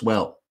quote as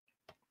well.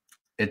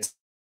 It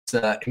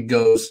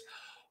goes,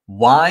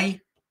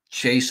 "Why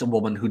chase a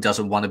woman who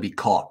doesn't want to be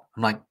caught?"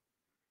 I'm like,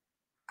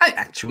 I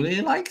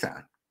actually like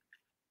that.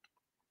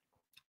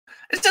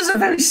 It's just a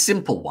very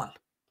simple one.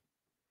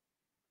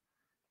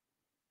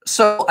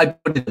 So I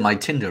put it in my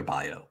Tinder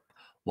bio.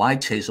 Why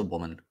chase a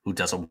woman who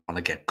doesn't want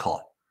to get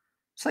caught?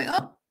 It's like,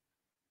 oh,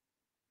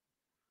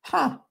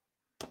 huh.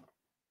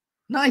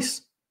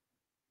 Nice.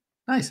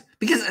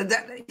 Because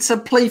it's a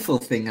playful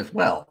thing as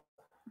well.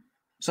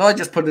 So I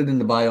just put it in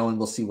the bio and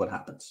we'll see what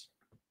happens.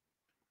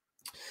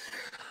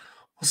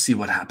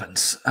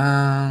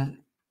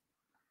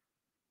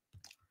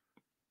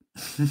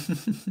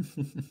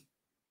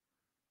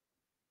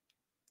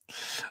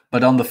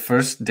 But on the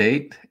first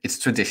date, it's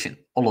tradition.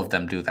 All of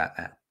them do that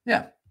now.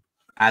 Yeah.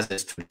 As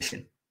is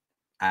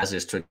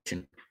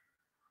tradition.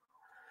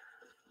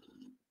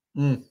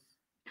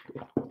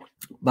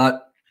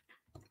 But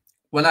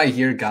when I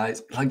hear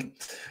guys, like,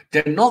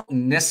 they're not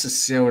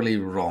necessarily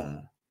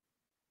wrong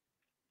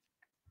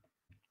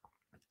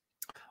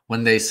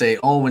when they say,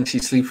 oh, when she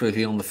sleeps with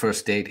you on the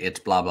first date,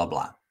 it's blah, blah,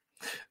 blah.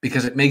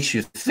 Because it makes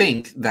you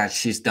think that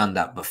she's done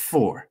that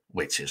before,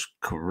 which is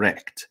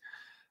correct.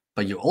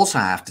 But you also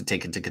have to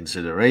take into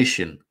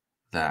consideration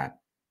that,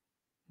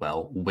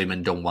 well,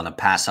 women don't want to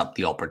pass up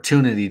the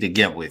opportunity to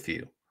get with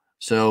you.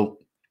 So,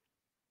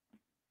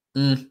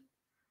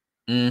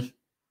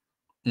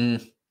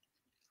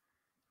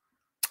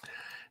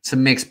 it's a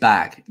mixed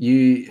bag.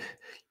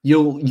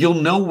 You'll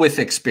know with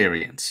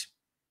experience.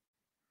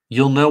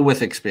 You'll know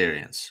with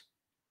experience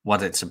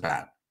what it's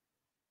about.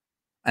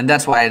 And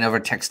that's why I never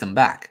text them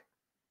back.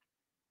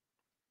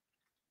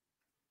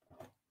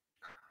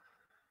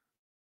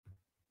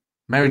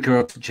 Married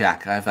girl to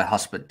Jack. I have a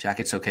husband. Jack,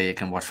 it's okay. You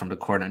can watch from the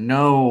corner.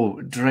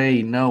 No,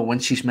 Dre, no. When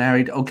she's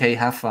married, okay,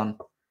 have fun.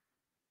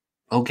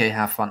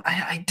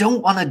 I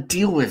don't want to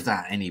deal with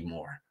that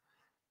anymore.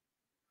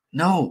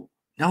 No,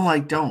 I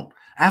don't.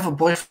 I have a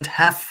boyfriend.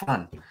 Have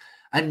fun.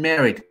 I'm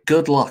married.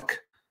 Good luck.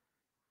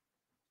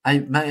 I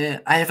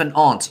have an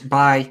aunt.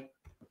 Bye.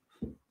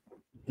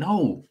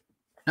 No,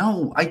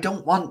 I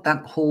don't want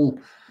that whole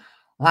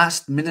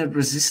last minute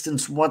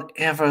resistance,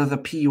 whatever the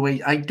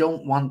PUA. I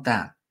don't want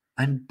that.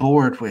 I'm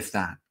bored with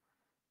that.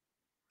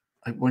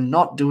 We're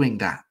not doing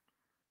that.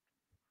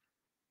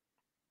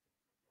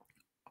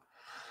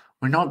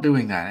 We're not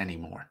doing that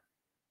anymore.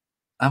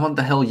 I want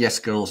the hell yes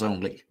girls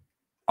only.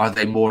 Are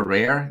they more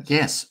rare?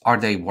 Yes. Are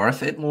they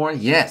worth it more?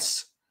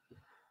 Yes.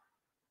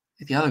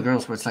 The other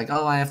girls where it's like,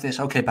 oh, I have this.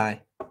 Okay,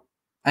 bye.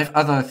 I have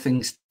other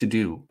things to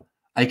do.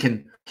 I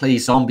can play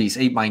Zombies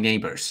Ate My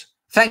Neighbors.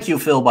 Thank you,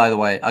 Phil, by the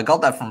way. I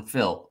got that from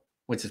Phil,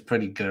 which is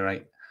pretty good,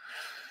 right?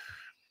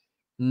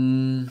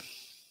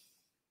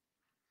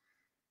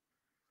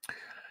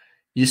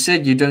 You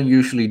said you don't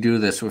usually do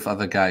this with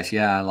other guys.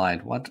 Yeah, I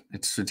lied. What?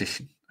 It's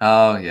tradition.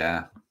 Oh,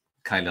 yeah.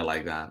 Kind of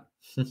like that.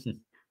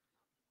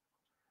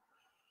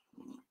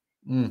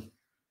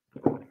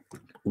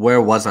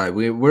 Where was I?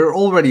 We're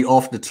already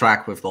off the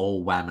track with the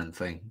whole women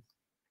thing.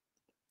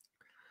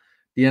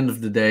 At the end of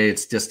the day,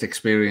 it's just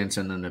experience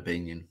and an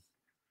opinion.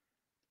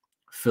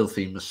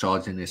 Filthy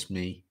misogynist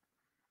me.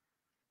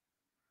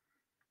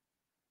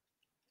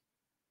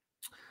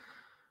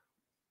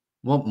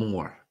 What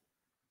more?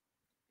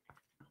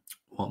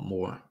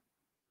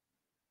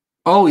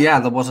 Oh,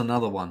 yeah, there was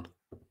another one.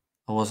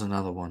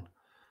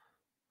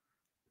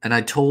 And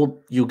I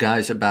told you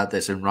guys about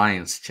this in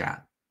Ryan's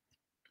chat,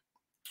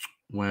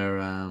 where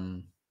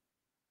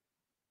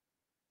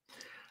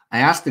I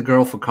asked the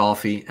girl for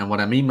coffee, and what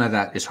I mean by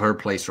that is her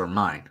place or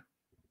mine.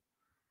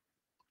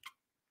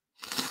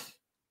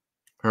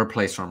 Her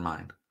place or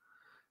mine.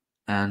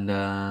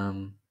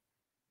 And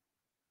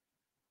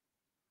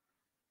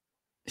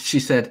she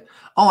said,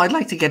 oh, I'd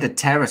like to get a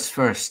terrace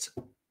first.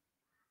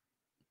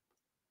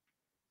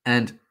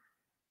 And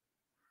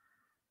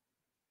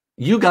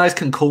you guys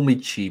can call me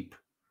cheap,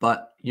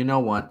 but you know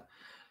what?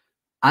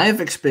 I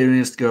have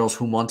experienced girls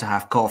who want to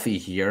have coffee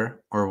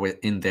here or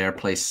in their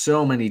place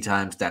so many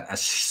times that as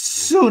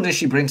soon as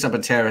she brings up a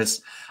terrace,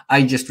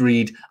 I just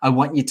read, I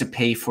want you to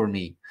pay for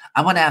me.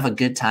 I want to have a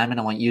good time and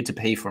I want you to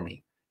pay for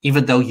me,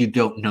 even though you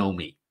don't know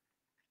me.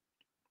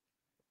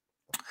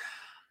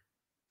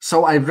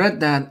 So I read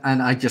that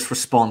and I just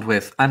respond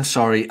with, I'm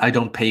sorry, I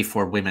don't pay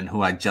for women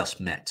who I just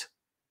met.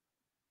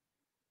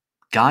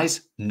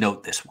 Guys,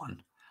 note this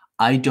one.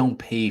 I don't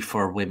pay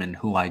for women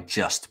who I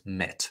just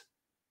met.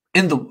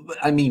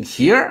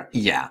 Here,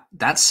 yeah,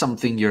 that's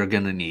something you're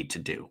going to need to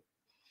do.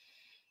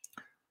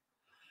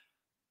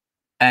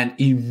 And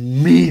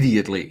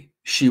immediately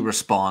she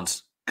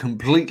responds,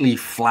 completely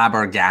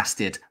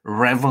flabbergasted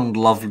Reverend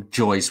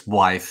Lovejoy's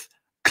wife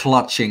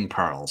clutching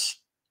pearls.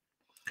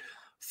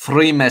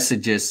 3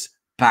 messages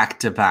back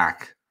to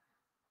back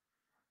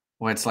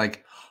where it's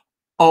like,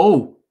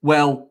 oh,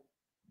 well,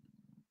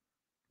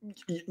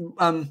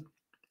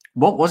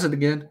 what was it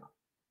again?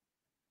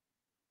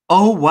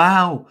 Oh,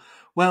 wow.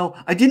 Well,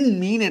 I didn't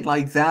mean it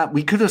like that.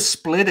 We could have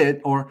split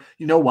it, or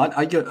you know what?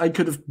 I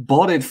could have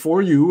bought it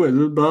for you,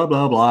 and blah,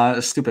 blah, blah.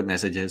 Stupid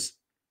messages.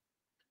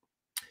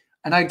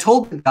 And I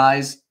told the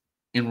guys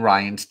in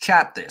Ryan's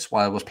chat this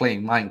while I was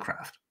playing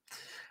Minecraft.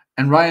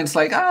 And Ryan's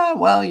like,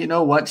 well, you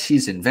know what?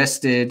 She's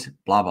invested,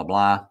 blah, blah,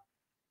 blah.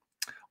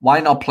 Why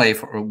not play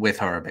with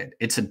her a bit?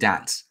 It's a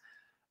dance.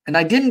 And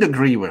I didn't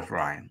agree with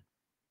Ryan.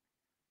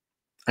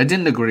 I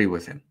didn't agree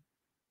with him.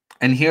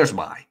 And here's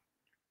why.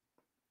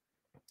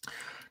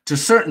 To a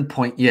certain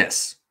point,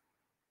 yes,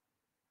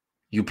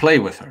 you play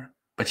with her,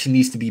 but she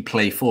needs to be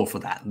playful for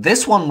that.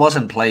 This one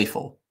wasn't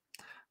playful.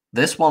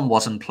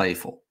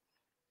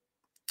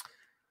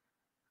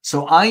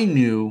 So I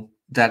knew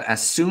that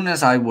as soon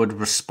as I would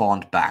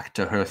respond back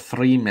to her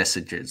 3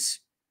 messages,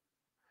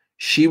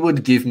 she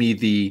would give me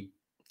the,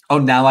 oh,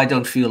 now I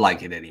don't feel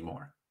like it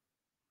anymore.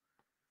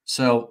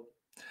 So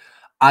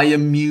I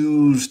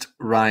amused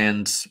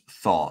Ryan's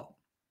thought.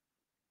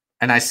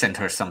 And I sent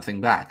her something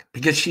back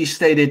because she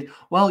stated,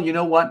 well, you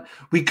know what?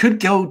 We could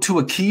go to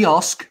a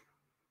kiosk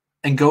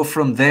and go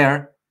from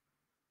there,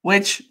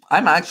 which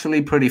I'm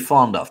actually pretty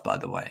fond of, by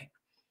the way.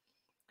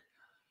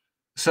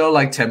 So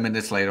like 10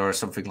 minutes later or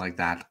something like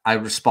that, I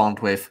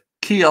respond with,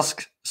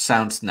 kiosk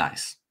sounds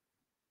nice.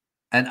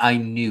 And I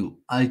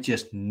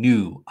just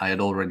knew I had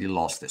already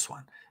lost this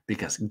one.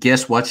 Because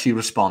guess what she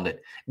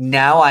responded?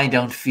 Now I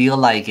don't feel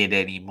like it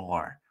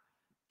anymore.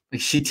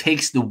 Like, she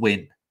takes the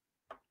win.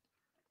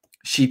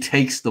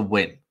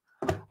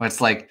 Where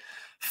it's like,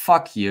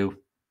 fuck you.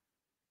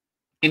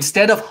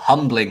 Instead of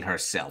humbling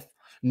herself,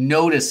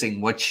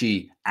 noticing what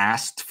she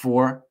asked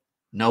for,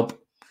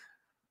 nope.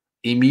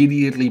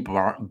 Immediately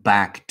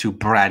back to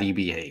bratty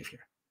behavior.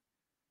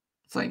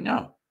 It's like,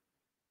 no.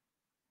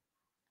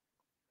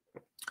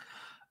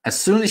 As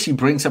soon as she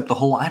brings up the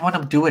whole, I want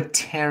to do a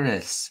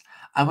terrace.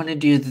 I want to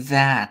do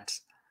that.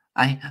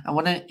 I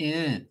want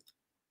to...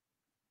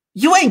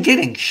 You ain't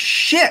getting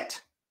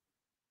shit.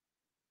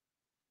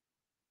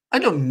 I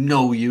don't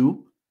know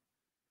you.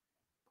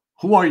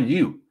 Who are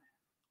you?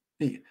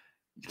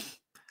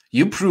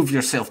 You prove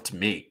yourself to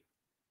me.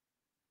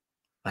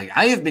 Like,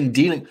 I have been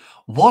dealing...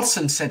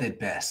 Watson said it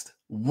best.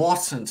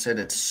 Watson said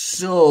it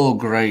so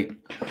great.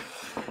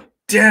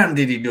 Damn,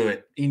 did he do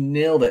it. He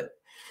nailed it.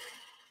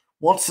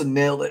 Watson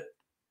nailed it.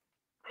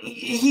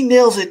 He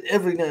nails it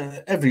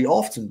every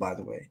often, by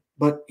the way.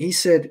 But he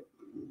said,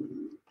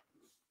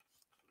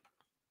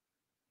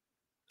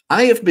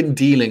 I have been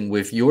dealing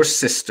with your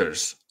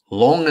sisters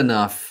long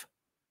enough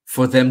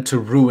for them to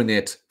ruin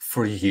it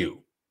for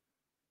you.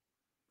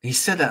 He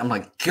said that. I'm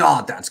like,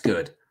 God, that's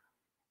good.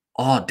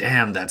 Oh,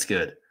 damn, that's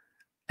good.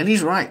 And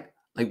he's right.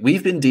 Like, we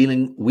have been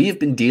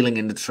dealing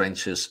in the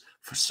trenches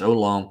for so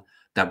long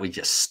that we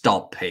just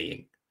stopped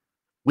paying.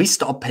 We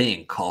stopped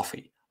paying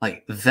coffee.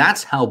 Like,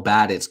 that's how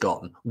bad it's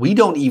gotten. We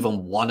don't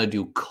even want to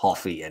do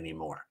coffee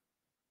anymore.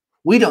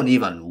 We don't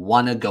even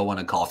want to go on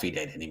a coffee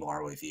date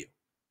anymore with you.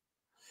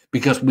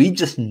 Because we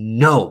just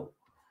know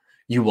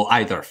you will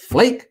either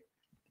flake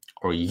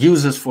or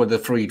use us for the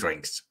free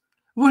drinks.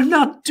 We're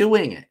not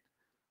doing it.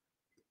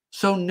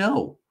 So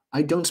no,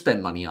 I don't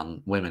spend money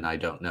on women I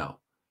don't know.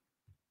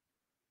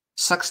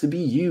 Sucks to be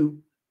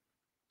you.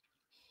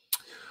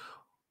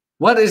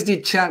 What is the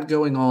chat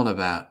going on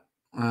about?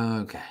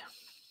 Okay.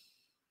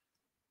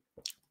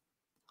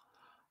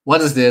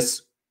 What is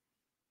this?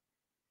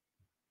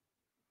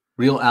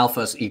 Real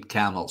alphas eat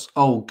camels.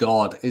 Oh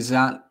God, is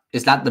that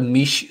the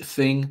Mish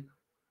thing?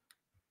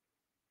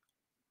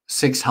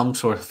 6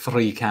 humps or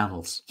 3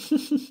 camels?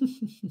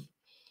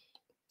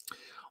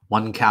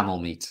 1 camel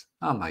meat.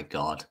 Oh my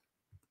God.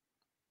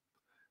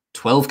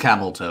 12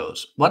 camel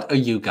toes. What are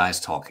you guys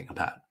talking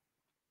about?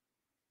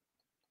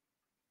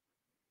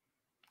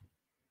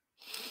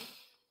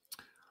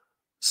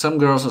 Some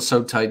girls are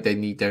so tight they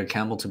need their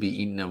camel to be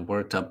eaten and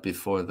worked up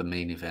before the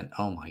main event.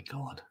 Oh my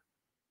God.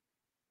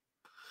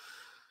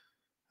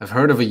 I've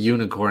heard of a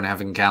unicorn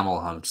having camel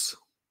humps.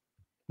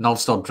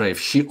 Nonstop Drave.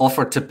 She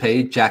offered to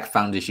pay. Jack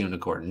found this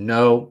unicorn.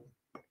 No,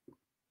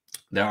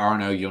 there are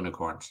no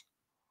unicorns.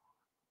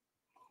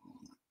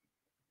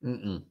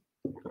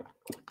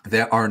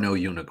 There are no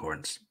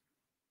unicorns.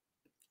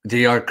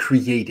 They are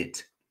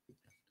created.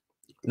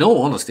 No,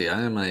 honestly,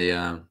 I'm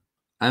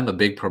a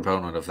big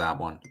proponent of that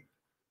one.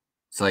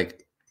 It's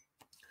like,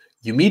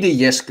 you meet a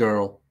yes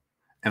girl,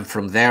 and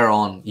from there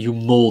on, you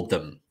mold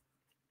them.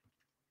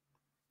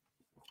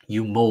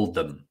 You mold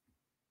them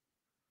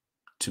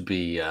to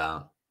be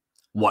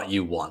what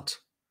you want.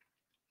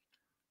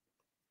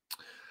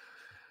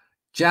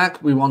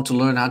 Jack, we want to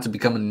learn how to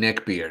become a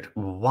neckbeard.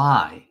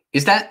 Why?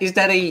 Is that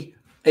a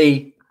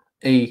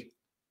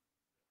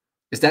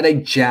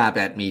jab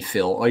at me,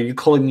 Phil? Are you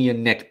calling me a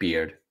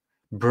neckbeard?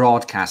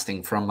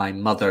 Broadcasting from my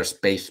mother's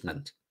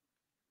basement.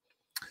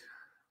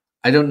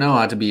 I don't know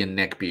how to be a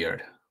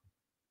neckbeard.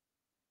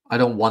 I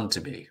don't want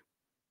to be.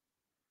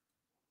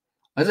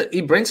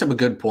 He brings up a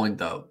good point,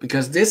 though,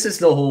 because this is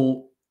the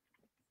whole...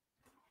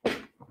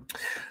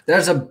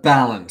 There's a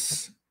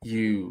balance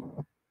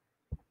you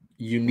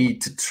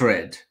need to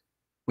tread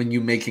when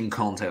you're making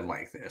content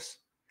like this.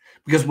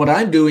 Because what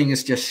I'm doing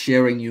is just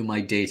sharing you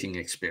my dating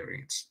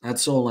experience.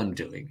 That's all I'm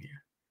doing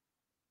here.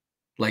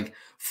 Like,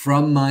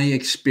 from my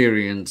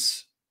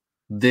experience,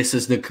 this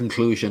is the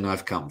conclusion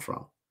I've come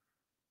from.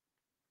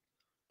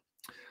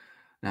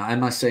 Now,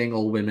 am I saying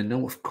all women?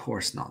 No, of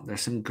course not.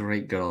 There's some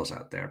great girls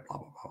out there, blah,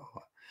 blah, blah,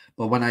 blah.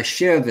 But when I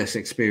share this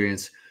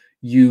experience,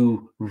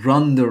 you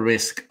run the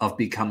risk of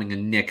becoming a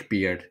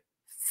neckbeard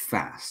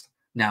fast.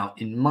 Now,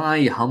 in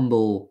my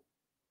humble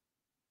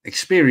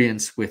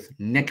experience with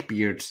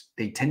neckbeards,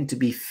 they tend to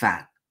be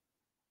fat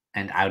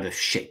and out of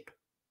shape.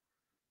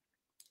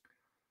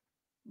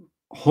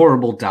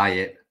 Horrible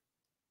diet,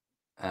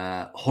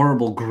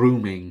 horrible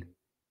grooming.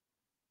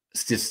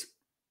 It's just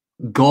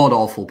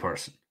god-awful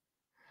person.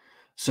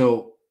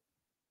 So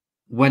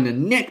when a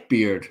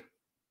neckbeard,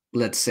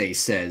 let's say,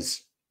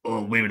 says,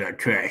 "Oh, women are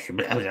trash,"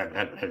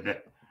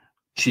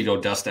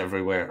 Cheeto dust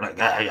everywhere, like,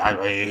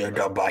 I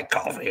don't buy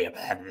coffee,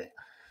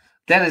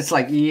 then it's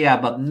like, yeah,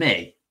 but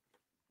mate,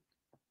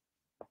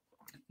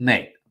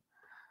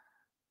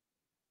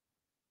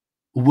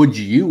 would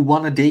you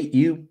want to date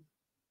you?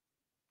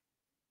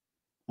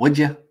 Would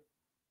you?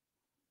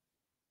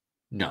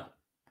 No.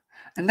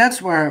 And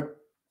that's where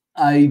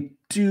I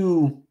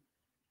do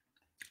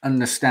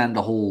understand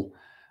the whole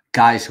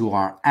guys who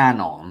are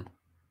anon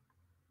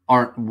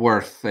aren't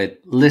worth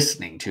it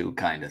listening to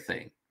kind of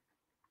thing.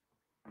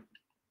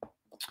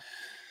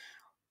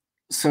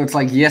 So it's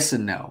like yes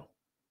and no.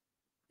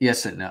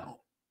 Yes and no.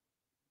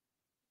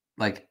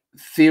 Like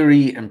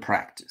theory and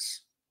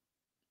practice.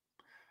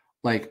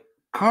 Like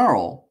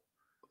Carl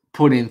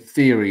put in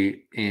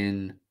theory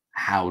in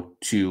how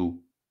to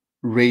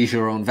raise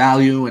your own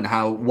value and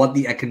what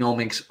the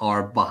economics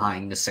are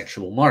behind the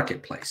sexual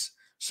marketplace,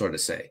 so to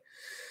say.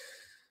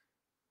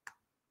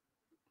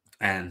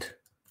 And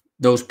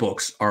those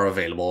books are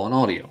available on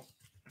audio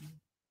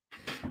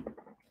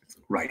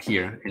right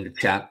here in the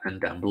chat and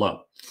down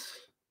below.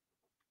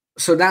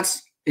 So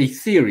that's a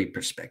theory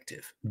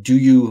perspective. Do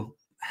you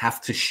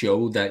have to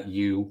show that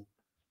you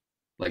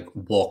like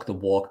walk the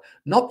walk?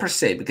 Not per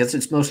se, because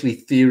it's mostly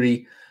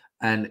theory,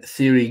 and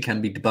theory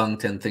can be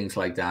debunked and things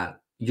like that.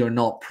 You're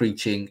not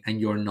preaching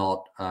and you're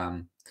not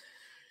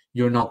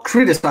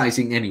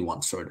criticizing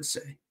anyone, so to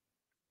say.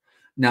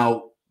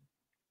 Now,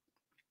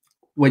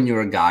 when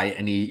you're a guy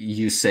and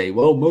you say,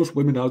 well, most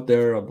women out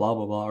there are blah,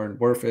 blah, blah, aren't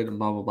worth it and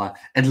blah, blah, blah,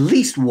 at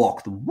least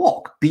walk the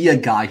walk. Be a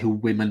guy who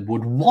women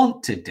would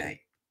want to date.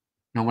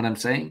 Know what I'm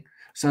saying?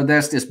 So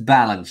there's this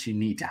balance you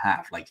need to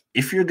have. Like,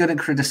 if you're going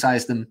to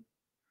criticize them,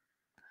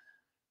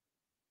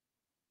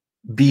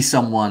 be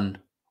someone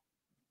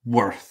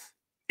worth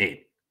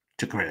it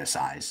to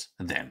criticize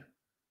them.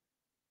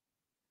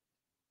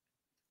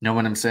 Know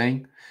what I'm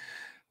saying?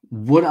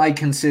 Would I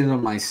consider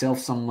myself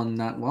someone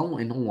that, well,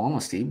 in all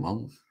honesty,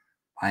 well,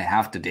 I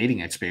have the dating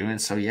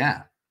experience, so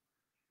yeah,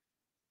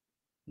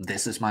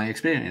 this is my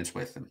experience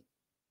with them.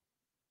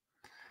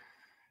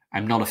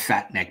 I'm not a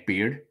fat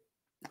neckbeard.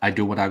 I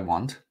do what I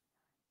want.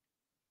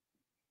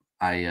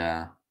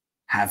 I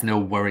have no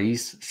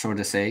worries, so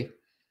to say.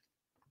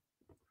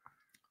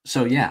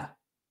 So yeah,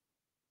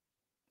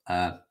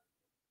 I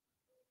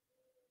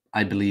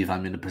believe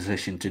I'm in a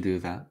position to do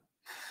that.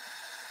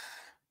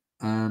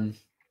 Now,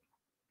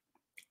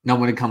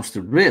 when it comes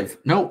to Riv,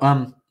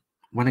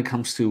 when it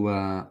comes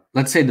to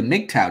let's say the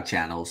MGTOW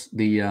channels,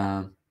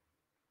 the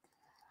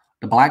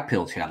Black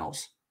Pill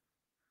channels,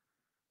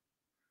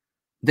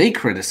 they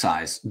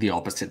criticize the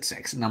opposite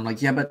sex, and I'm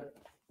like, yeah, but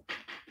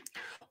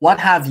what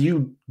have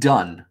you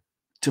done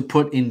to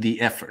put in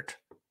the effort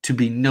to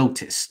be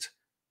noticed,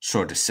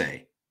 so to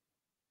say?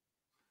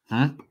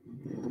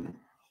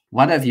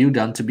 What have you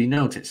done to be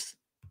noticed?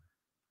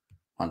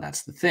 Well,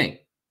 that's the thing.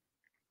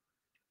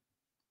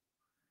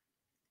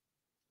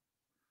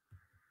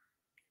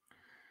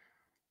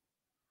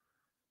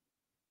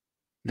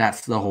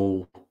 That's the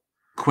whole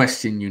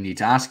question you need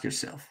to ask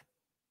yourself.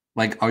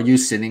 Like, are you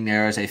sitting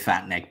there as a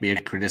fat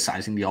neckbeard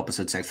criticizing the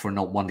opposite sex for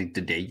not wanting to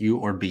date you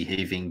or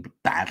behaving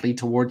badly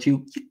towards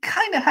you? You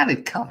kind of had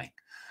it coming.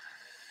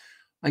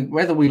 Like,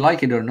 whether we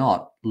like it or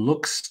not,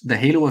 the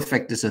halo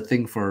effect is a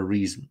thing for a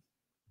reason.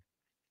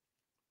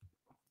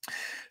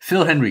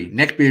 Phil Henry,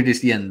 neckbeard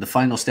is the end, the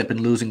final step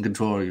in losing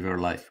control of your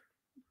life.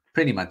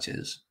 Pretty much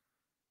is.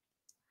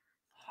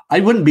 I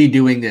wouldn't be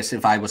doing this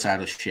if I was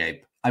out of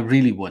shape. I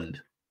really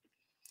wouldn't.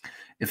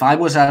 If I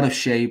was out of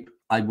shape,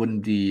 I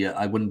wouldn't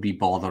be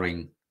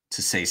bothering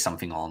to say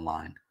something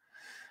online.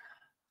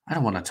 I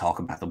don't want to talk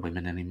about the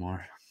women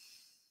anymore.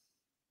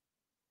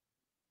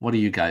 What are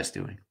you guys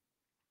doing?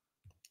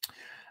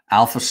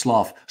 Alpha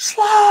Sloth.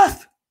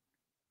 Sloth!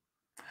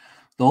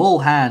 The whole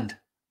hand,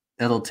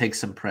 that'll take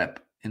some prep.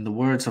 In the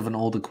words of an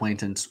old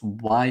acquaintance,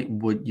 why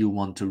would you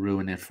want to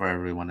ruin it for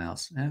everyone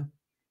else? Yeah.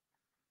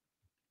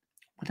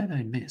 What did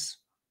I miss?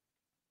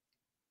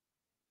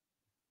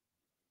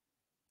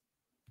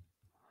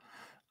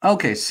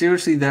 Okay,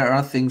 seriously, there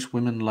are things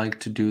women like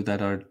to do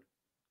that are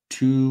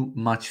too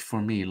much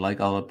for me.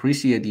 Like, I'll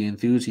appreciate the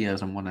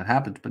enthusiasm when it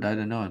happens, but I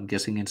don't know. I'm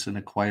guessing it's an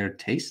acquired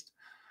taste.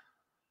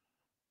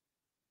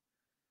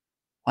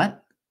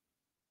 What?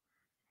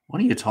 What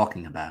are you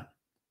talking about?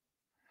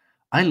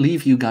 I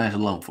leave you guys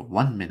alone for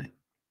 1 minute.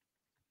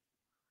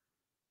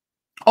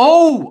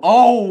 Oh,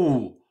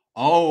 oh,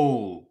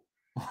 oh.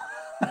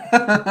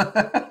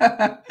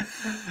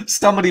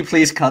 Somebody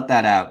please cut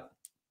that out.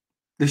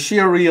 The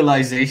sheer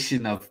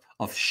realization of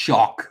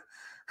shock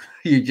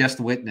you just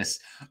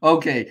witnessed.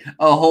 Okay,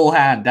 a whole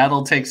hand.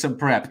 That'll take some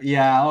prep.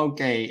 Yeah,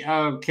 okay,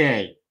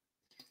 okay.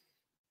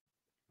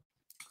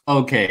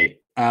 Okay.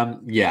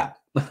 Yeah.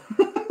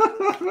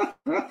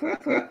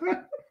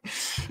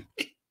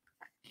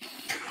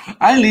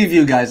 I leave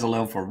you guys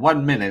alone for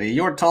 1 minute.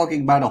 You're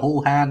talking about a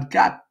whole hand.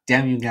 God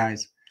damn you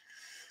guys.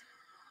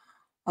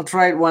 I'll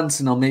try it once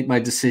and I'll make my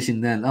decision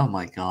then. Oh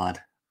my god.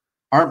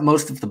 Aren't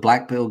most of the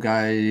black pill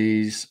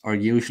guys are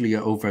usually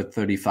over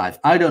 35?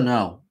 I don't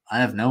know. I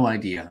have no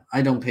idea.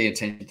 I don't pay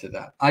attention to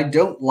that. I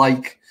don't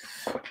like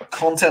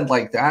content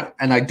like that,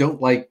 and I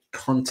don't like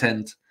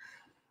content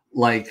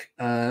like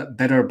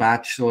Better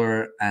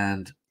Bachelor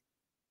and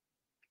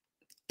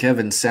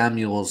Kevin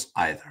Samuels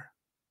either.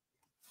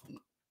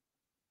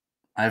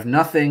 I have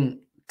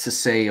nothing to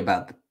say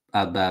about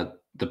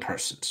the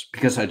persons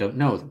because I don't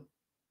know them.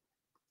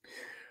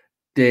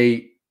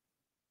 They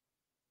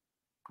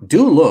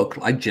do look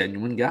like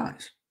genuine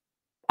guys.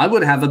 I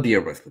would have a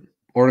beer with them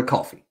or a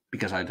coffee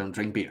because I don't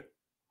drink beer.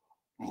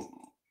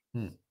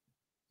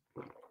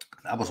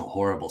 That was a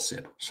horrible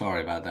sip.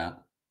 Sorry about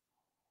that.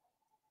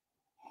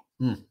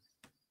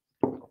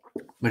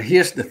 But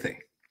here's the thing.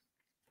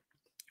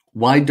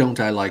 Why don't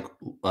I like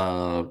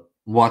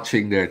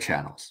watching their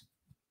channels?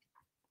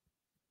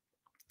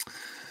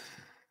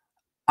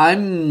 I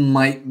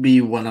might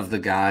be one of the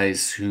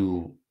guys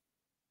who,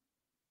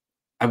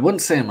 I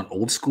wouldn't say I'm an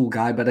old school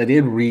guy, but I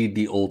did read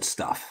the old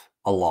stuff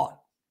a lot.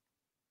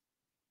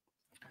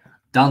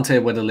 Dante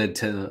went a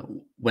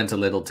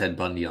little Ted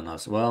Bundy on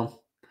us.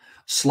 Well,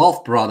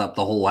 Sloth brought up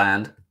the whole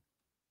hand.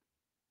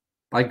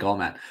 By God,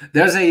 man.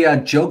 There's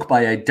a joke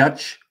by a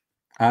Dutch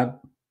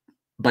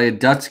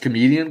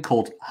comedian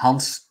called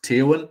Hans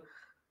Theeuwen.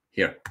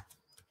 Here.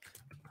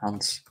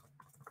 Hans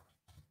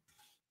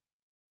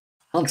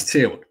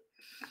Theeuwen.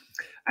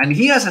 And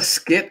he has a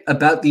skit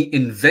about the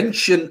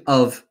invention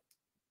of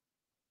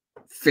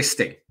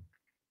fisting.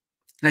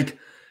 Like,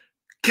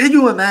 can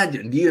you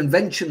imagine the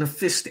invention of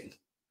fisting?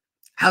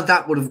 How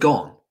that would have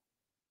gone?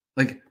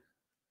 Like,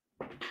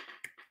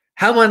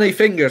 how many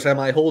fingers am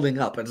I holding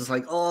up? And it's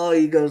like, oh,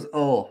 he goes,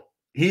 oh.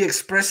 He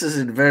expresses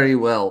it very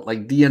well.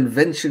 Like, the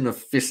invention of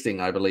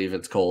fisting, I believe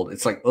it's called.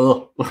 It's like,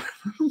 oh.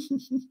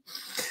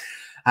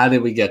 How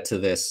did we get to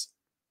this?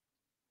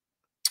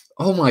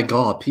 Oh my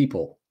God,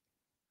 people.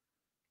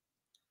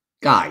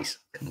 Guys,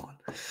 come on.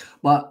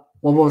 What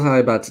was I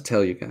about to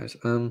tell you guys?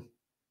 Oh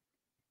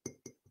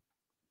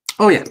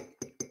yeah.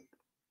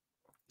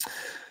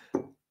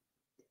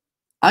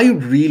 I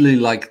really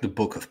like the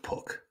Book of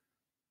Puck.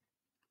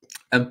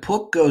 And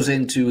Puck goes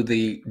into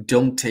the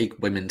don't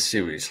take women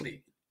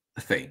seriously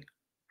thing.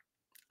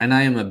 And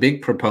I am a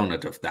big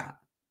proponent of that.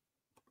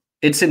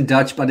 It's in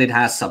Dutch, but it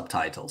has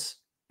subtitles.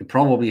 It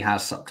probably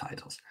has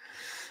subtitles.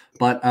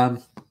 But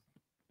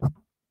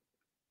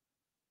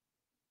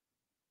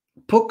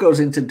Puck goes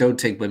into don't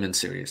take women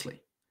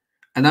seriously.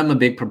 And I'm a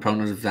big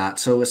proponent of that.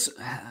 So as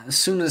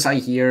soon as I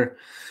hear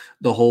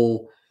the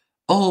whole,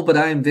 oh, but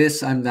I'm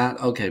this, I'm that,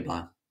 okay,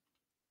 blah.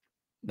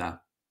 Nah.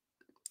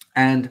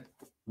 And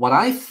what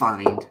I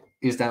find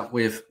is that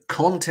with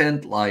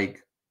content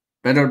like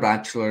Better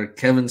Bachelor,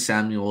 Kevin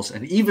Samuels,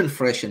 and even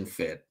Fresh and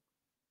Fit,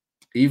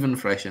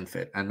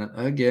 and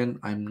again,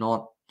 I'm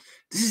not,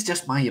 this is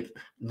just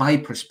my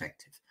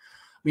perspective.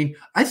 I mean,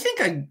 I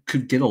think I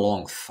could get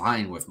along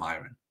fine with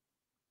Myron.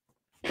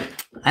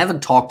 I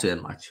haven't talked to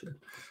him much.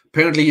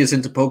 Apparently he's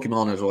into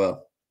Pokemon as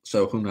well,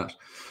 so who knows.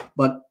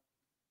 But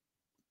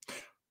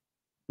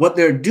what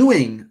they're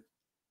doing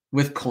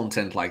with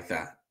content like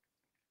that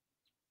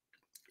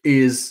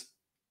is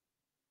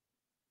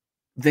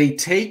they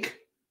take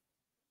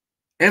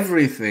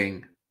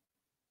everything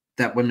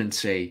that women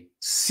say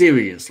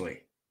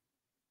seriously.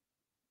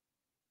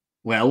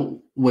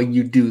 Well, when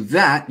you do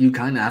that, you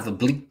kind of have a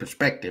bleak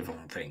perspective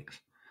on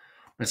things.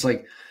 It's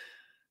like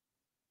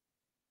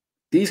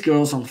these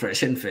girls on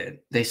Fresh and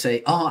Fit, they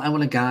say, oh, I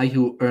want a guy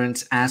who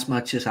earns as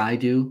much as I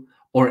do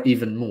or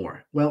even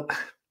more. Well,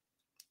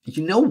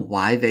 you know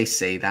why they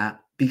say that?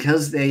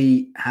 Because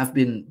they have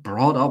been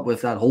brought up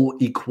with that whole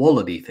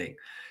equality thing.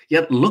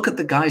 Yet look at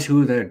the guys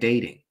who they're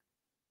dating.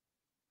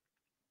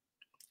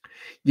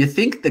 You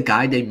think the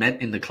guy they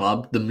met in the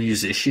club, the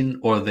musician,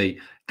 or the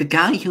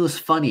guy who's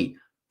funny,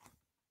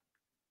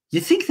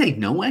 you think they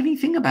know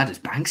anything about his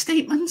bank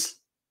statements?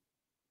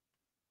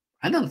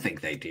 I don't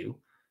think they do.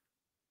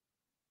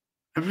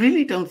 I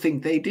really don't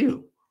think they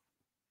do.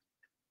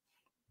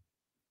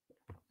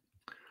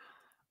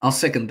 I'll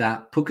second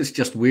that. Puck is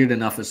just weird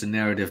enough as a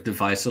narrative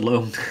device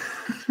alone.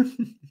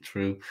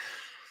 True.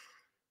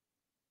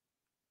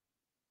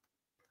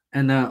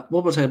 And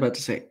what was I about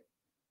to say?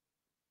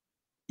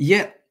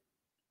 Yet,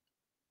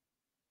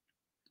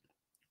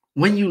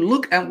 when you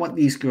look at what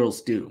these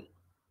girls do,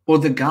 or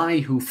the guy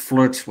who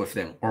flirts with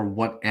them, or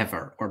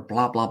whatever, or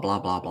blah, blah, blah,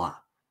 blah, blah,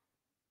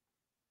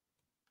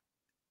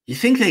 you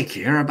think they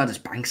care about his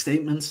bank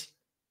statements?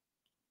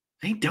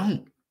 They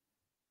don't.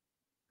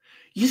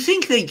 You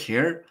think they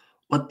care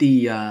what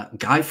the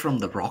guy from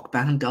the rock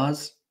band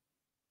does?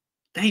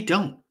 They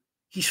don't.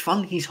 He's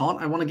fun, he's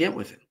hot, I want to get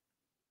with him.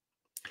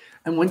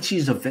 And when she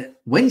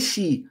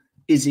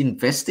is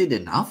invested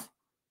enough,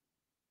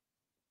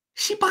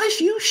 she buys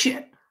you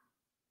shit.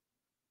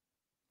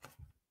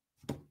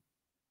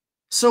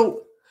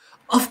 So,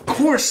 of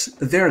course,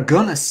 they're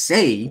gonna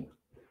say,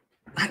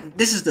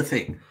 this is the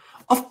thing.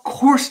 Of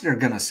course, they're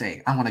gonna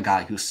say, I want a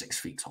guy who's 6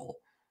 feet tall.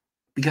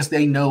 Because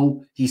they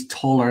know he's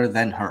taller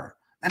than her.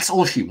 That's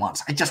all she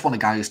wants. I just want a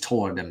guy who's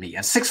taller than me.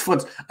 And 6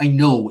 foot, I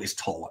know, is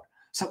taller.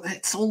 So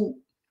it's all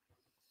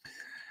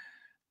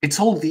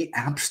the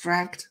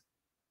abstract.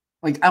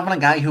 Like, I want a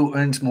guy who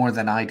earns more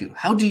than I do.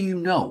 How do you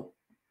know?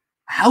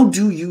 How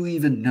do you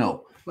even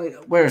know? Like,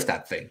 where's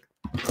that thing?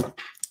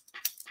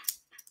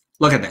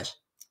 Look at this.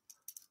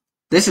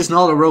 This is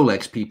not a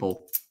Rolex,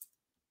 people.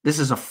 This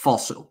is a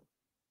Fossil.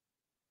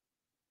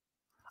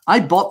 I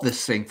bought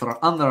this thing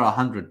for under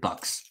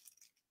 $100.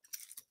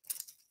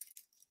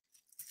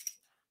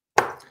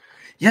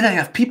 Yet I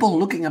have people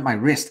looking at my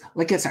wrist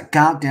like it's a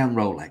goddamn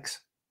Rolex.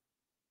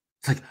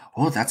 It's like,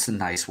 oh, that's a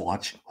nice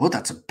watch. Oh,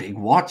 that's a big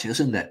watch,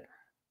 isn't it?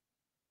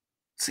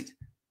 It's like,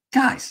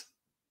 guys,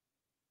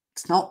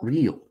 it's not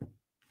real.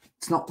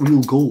 It's not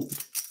real gold.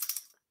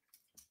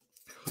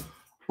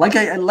 Like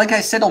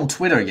I said on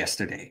Twitter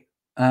yesterday,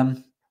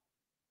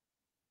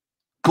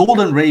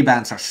 golden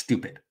Ray-Bans are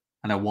stupid,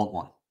 and I want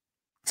one.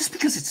 Just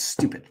because it's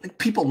stupid. Like,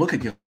 people look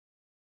at you.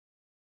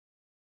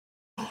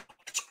 Oh,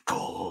 it's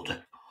gold.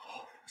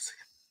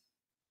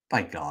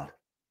 By God.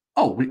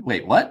 Oh,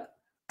 wait, what?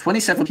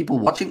 27 people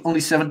watching, only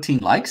 17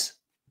 likes?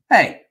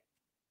 Hey,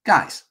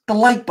 guys, the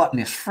like button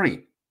is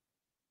free.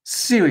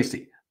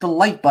 Seriously, the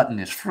like button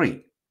is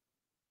free.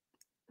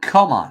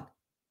 Come on.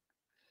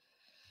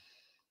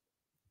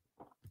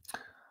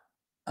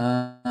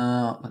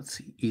 Let's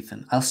see,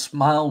 Ethan. I'll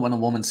smile when a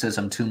woman says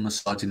I'm too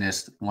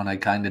misogynist when I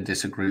kind of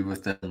disagree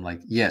with them.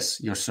 Like,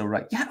 yes, you're so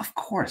right. Yeah, of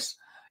course.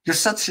 You're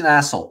such an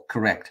asshole.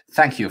 Correct.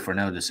 Thank you for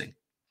noticing.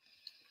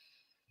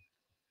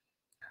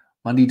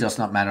 Money does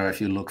not matter if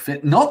you look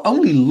fit. Not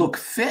only look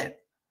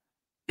fit,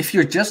 if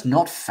you're just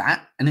not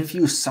fat and if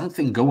you have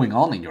something going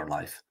on in your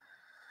life.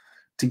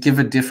 To give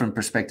a different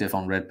perspective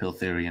on red pill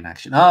theory in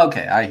action. Oh,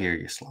 okay, I hear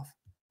you, Slav.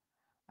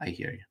 I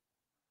hear you.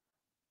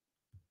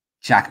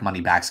 Jack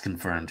Moneybags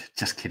confirmed.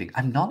 Just kidding.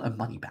 I'm not a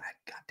money bag.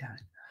 God damn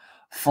it.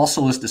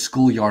 Fossil is the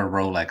schoolyard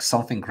Rolex.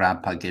 Something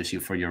grandpa gives you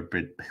for your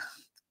bid.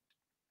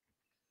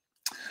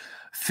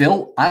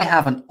 Phil, I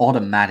have an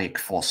automatic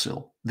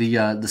Fossil.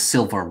 The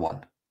silver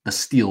one. The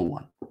steel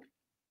one.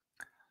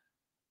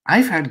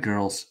 I've had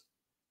girls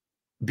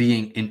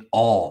being in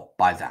awe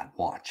by that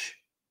watch.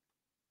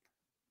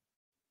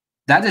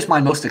 That is my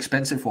most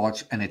expensive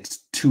watch, and it's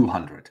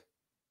 $200.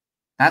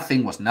 That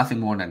thing was nothing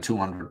more than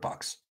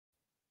 $200.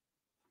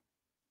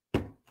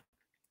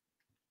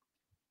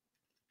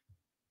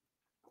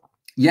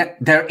 Yet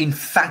they're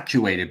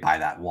infatuated by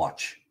that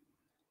watch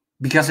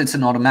because it's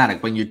an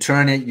automatic. When you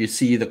turn it, you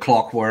see the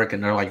clockwork,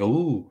 and they're like,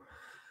 "Ooh,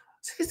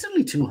 it's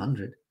only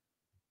 $200."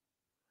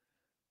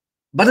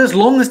 But as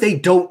long as they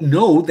don't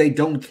know, they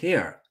don't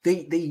care.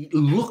 They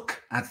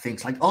look at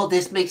things like, "Oh,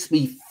 this makes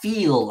me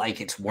feel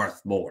like it's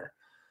worth more."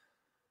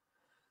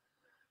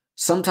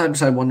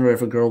 Sometimes I wonder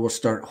if a girl will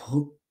start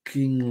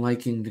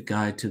liking the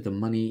guy to the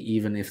money,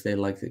 even if they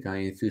like the guy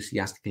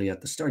enthusiastically at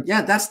the start.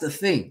 Yeah, that's the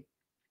thing.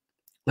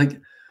 Like,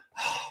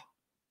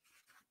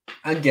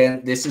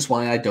 again, this is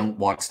why I don't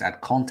watch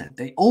that content.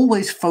 They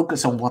always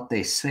focus on what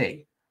they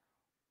say.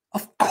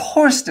 Of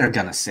course they're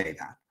going to say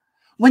that.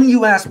 When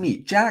you ask me,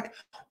 Jack,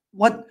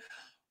 what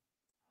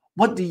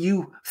do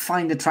you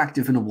find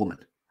attractive in a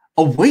woman?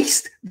 A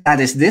waist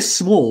that is this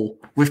small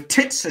with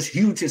tits as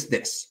huge as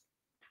this.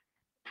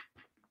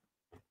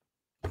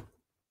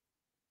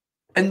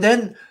 And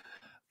then,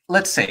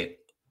 let's say,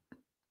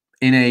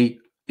 in a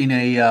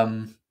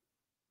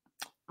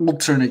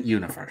alternate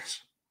universe,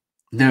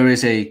 there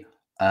is a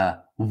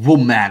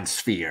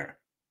womanosphere.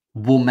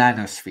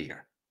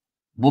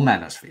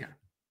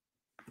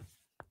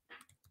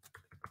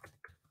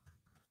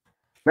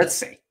 Let's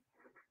say,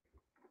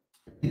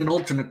 in an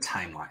alternate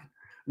timeline,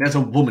 there's a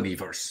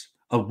womaniverse,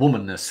 a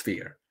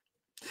womanosphere,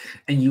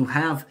 and you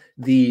have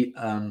the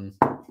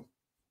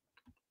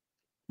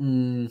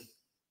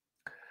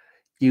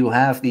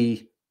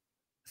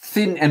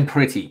Thin and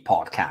Pretty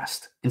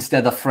podcast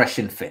instead of Fresh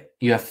and Fit.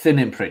 You have Thin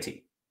and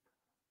Pretty.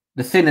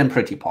 The Thin and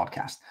Pretty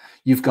podcast.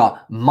 You've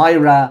got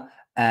Myra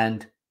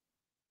and,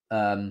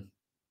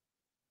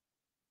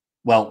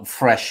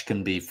 Fresh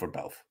can be for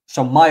both.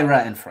 So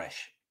Myra and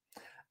Fresh.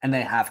 And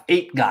they have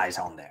 8 guys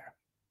on there.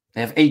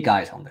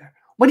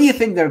 What do you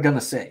think they're going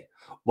to say?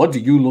 What do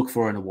you look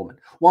for in a woman?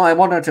 Well, I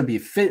want her to be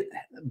fit,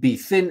 be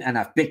thin, and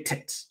have big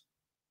tits.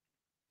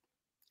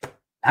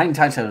 9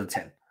 times out of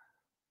 10,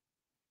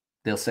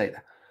 they'll say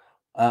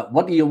that.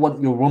 What do you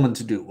want your woman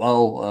to do?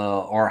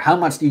 Well, or how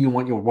much do you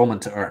want your woman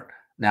to earn?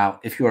 Now,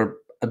 if you're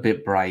a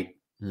bit bright,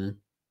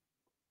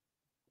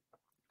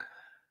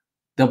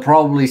 they'll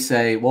probably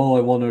say, well, I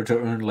want her to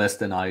earn less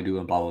than I do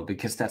and blah, blah,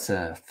 because that's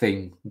a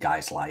thing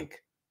guys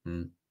like.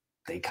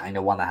 They kind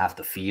of want to have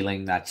the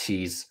feeling that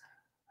she's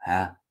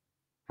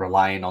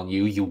relying on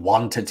you. You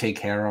want to take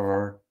care of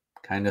her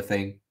kind of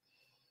thing.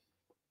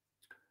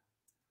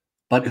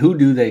 But who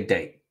do they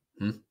date?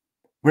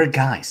 We're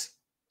guys.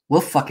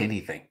 We'll fuck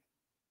anything.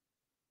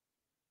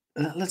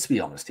 Let's be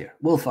honest here.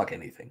 We'll fuck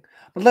anything.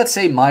 But let's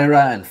say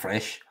Myra and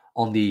Fresh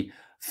on the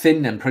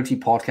Thin and Pretty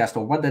podcast,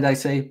 or what did I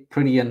say?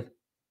 Pretty and...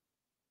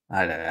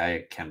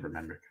 I can't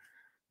remember.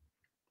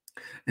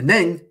 And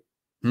then,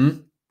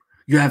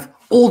 you have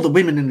all the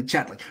women in the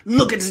chat like,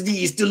 look at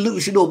these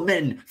delusional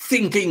men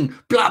thinking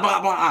blah,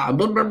 blah, blah,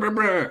 blah, blah, blah,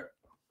 blah.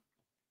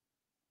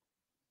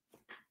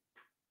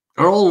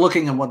 They're all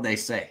looking at what they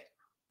say.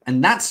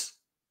 And that's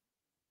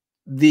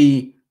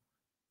the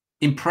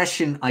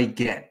impression I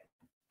get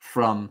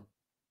from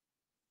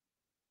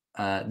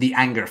the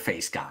anger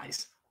face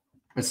guys.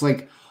 It's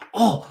like,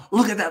 oh,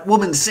 look at that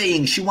woman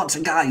saying she wants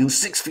a guy who's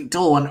 6 feet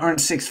tall and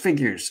earns 6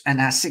 figures and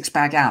has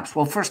 6-pack abs.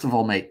 Well, first of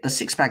all, mate, the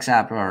 6-pack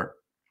abs are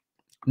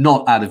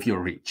not out of your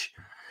reach.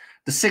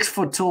 The 6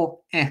 foot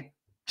tall,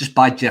 just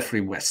buy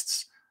Jeffrey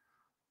West's.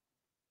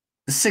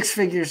 The 6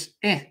 figures,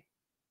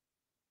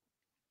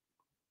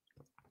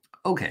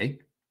 Okay.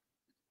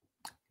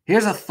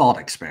 Here's a thought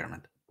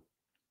experiment.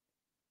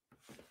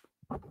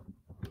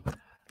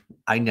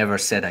 I never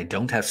said I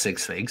don't have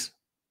 6 figs.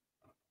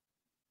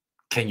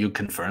 Can you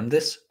confirm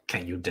this?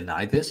 Can you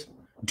deny this?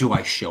 Do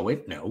I show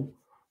it? No.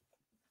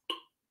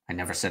 I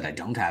never said I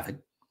don't have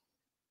it.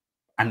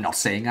 I'm not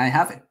saying I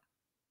have it.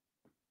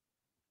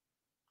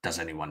 Does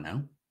anyone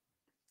know?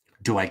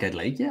 Do I get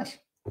laid? Yes.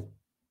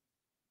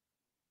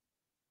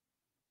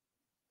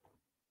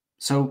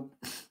 So,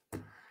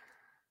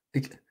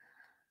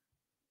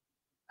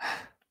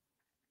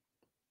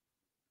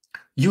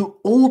 you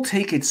all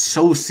take it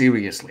so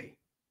seriously.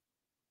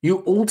 You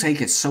all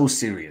take it so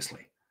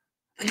seriously.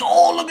 Like,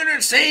 oh, look at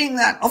her saying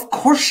that. Of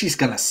course she's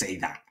going to say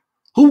that.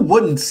 Who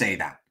wouldn't say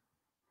that?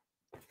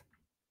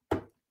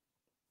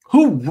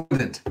 Who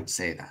wouldn't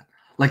say that?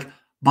 Like,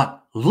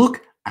 but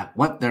look at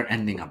what they're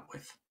ending up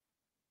with.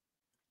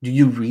 Do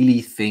you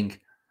really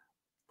think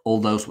all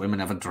those women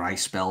have a dry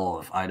spell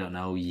of, I don't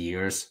know,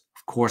 years?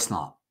 Of course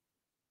not.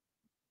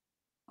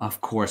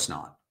 Of course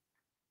not.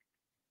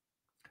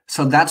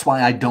 So that's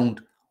why I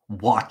don't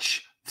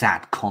watch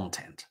that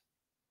content.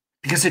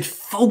 Because it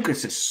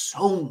focuses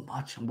so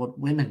much on what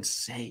women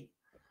say,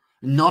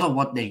 not on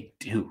what they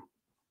do.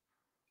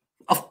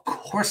 Of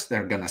course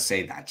they're going to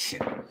say that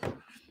shit. Of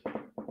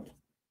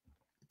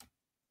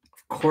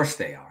course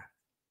they are.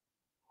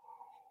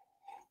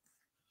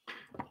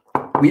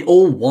 We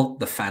all want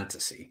the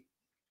fantasy.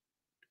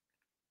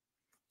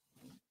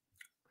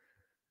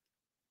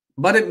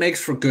 But it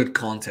makes for good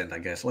content, I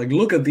guess. Like,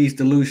 look at these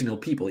delusional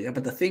people. Yeah,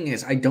 but the thing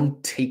is, I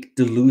don't take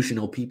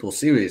delusional people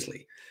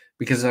seriously.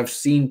 Because I've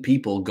seen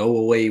people go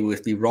away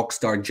with the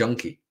rockstar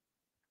junkie.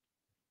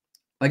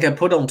 Like I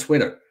put on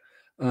Twitter.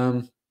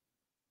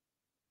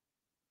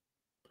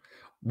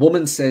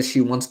 Woman says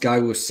she wants guy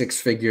with 6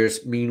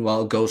 figures,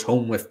 meanwhile goes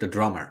home with the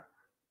drummer.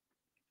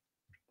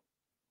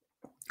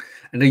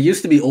 And there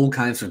used to be all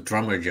kinds of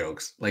drummer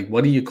jokes. Like,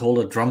 what do you call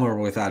a drummer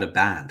without a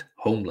band?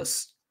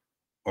 Homeless.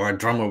 Or a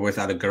drummer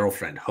without a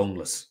girlfriend?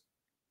 Homeless.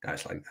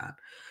 Guys like that.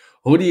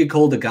 Who do you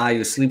call the guy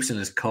who sleeps in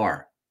his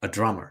car? A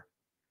drummer.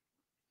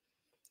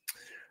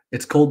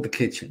 It's called The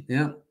Kitchen,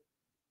 yeah.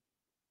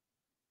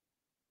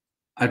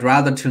 I'd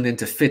rather tune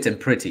into Fit and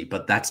Pretty,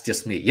 but that's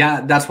just me.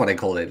 Yeah, that's what I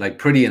call it. Like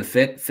Pretty and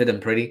Fit, Fit and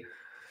Pretty.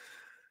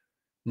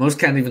 Most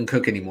can't even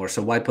cook anymore,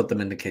 so why put them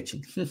in the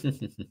kitchen?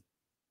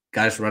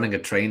 Guys running a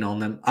train on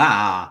them.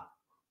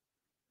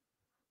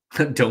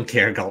 Don't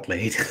care, got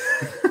laid.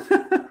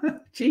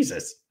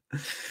 Jesus.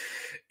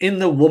 In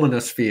the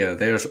womanosphere,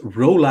 there's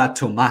Rola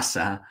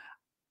Tomasa,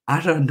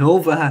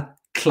 Aranova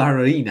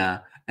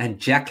Clarina, and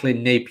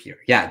Jacqueline Napier.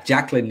 Yeah,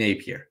 Jacqueline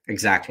Napier.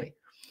 Exactly.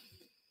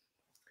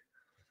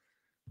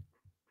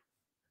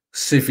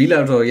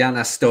 Sevilla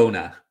Royana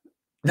Stona.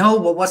 No,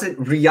 what was it?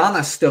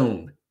 Rihanna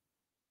Stone.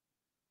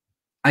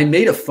 I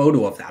made a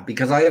photo of that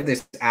because I have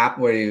this app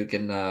where you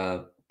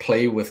can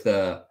play with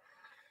the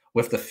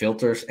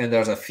filters, and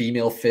there's a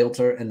female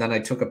filter, and then I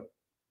took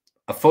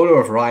a photo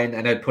of Ryan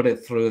and I put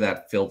it through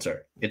that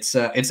filter. It's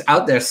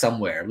out there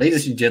somewhere.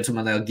 Ladies and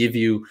gentlemen, I'll give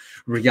you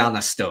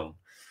Rihanna Stone.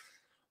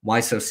 Why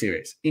so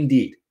serious?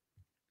 Indeed.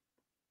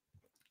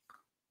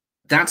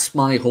 That's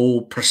my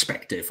whole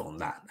perspective on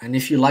that. And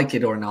if you like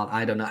it or not,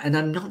 I don't know. And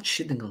I'm not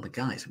shitting on the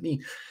guys. I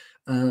mean,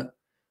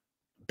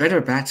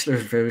 Better Bachelor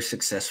is very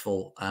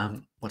successful.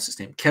 What's his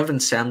name? Kevin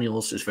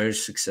Samuels is very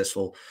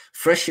successful.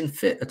 Fresh and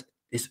Fit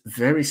is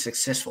very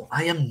successful.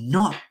 I am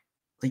not.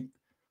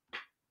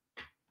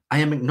 I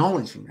am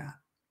acknowledging that.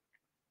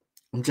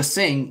 I'm just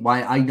saying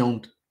why I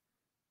don't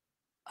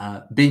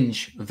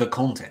binge the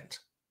content.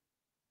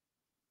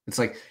 It's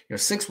like you're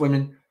 6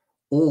 women,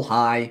 all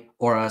high,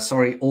 or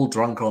sorry, all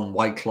drunk on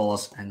White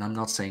Claws, and I'm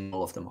not saying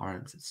all of them are,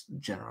 it's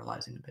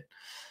generalizing a bit.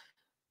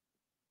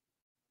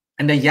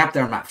 And they yap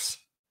their mouths.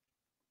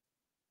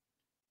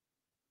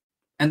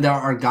 And there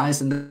are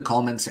guys in the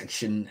comment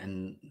section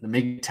and the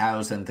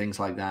MGTOWs and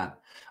things like that.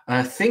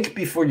 Think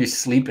before you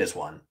sleep is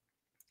one.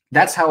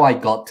 That's how I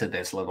got to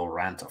this little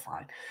rant of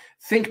mine.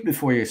 Think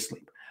before you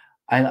sleep.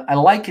 I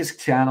like his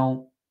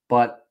channel,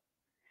 but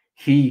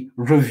he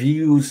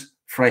reviews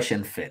Fresh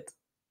and Fit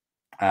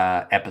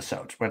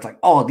episodes where it's like,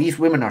 oh, these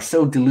women are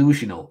so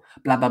delusional,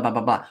 blah, blah, blah,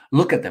 blah, blah.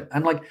 Look at them.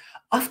 I'm like,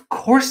 of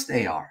course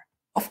they are.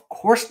 Of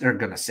course they're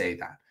going to say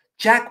that.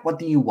 Jack, what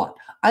do you want?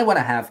 I want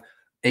to have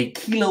a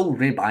kilo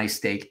ribeye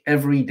steak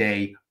every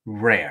day,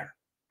 rare.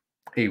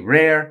 A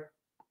rare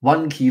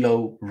 1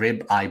 kilo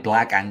ribeye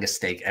Black Angus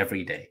steak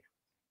every day.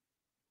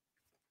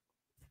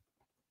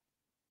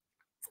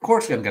 Of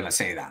course I'm going to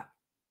say that.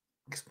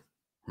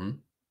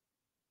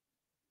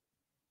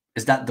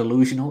 Is that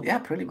delusional? Yeah,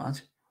 pretty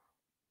much.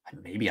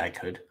 Maybe I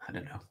could. I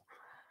don't know.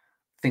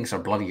 Things are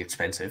bloody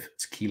expensive.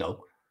 It's a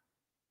kilo.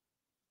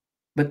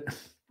 But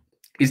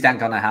is that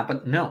going to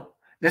happen? No.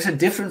 There's a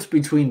difference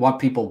between what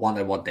people want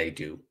and what they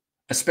do,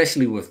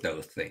 especially with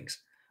those things.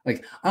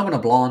 Like, I want a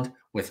blonde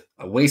with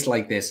a waist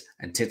like this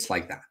and tits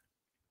like that.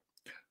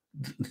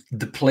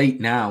 The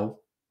plate now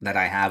that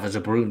I have is a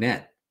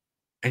brunette,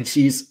 and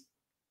she's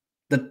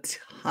the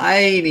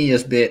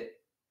tiniest bit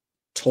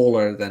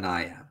taller than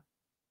I am.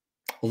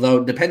 Although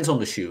it depends on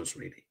the shoes,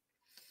 really.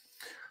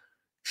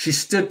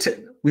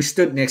 We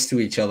stood next to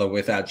each other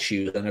without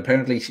shoes, and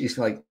apparently she's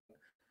like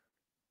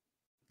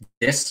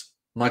this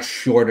much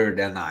shorter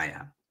than I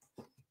am.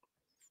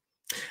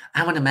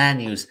 I want a man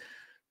who's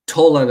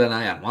taller than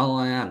I am. Well,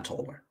 I am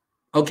taller.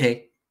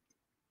 Okay.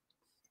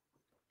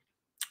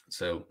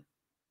 So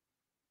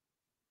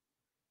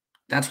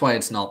that's why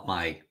it's not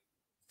my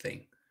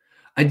thing.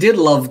 I did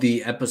love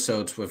the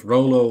episodes with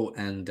Rolo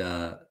and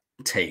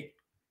Tate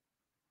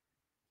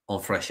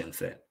on Fresh and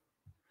Fit.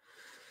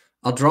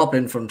 I'll drop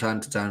in from time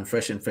to time.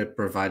 Fresh and Fit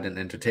provide an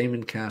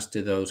entertainment cast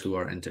to those who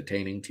are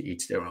entertaining, to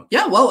each their own.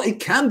 Yeah, well, it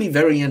can be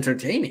very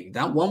entertaining.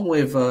 That one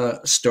with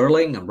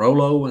Sterling and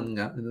Rolo,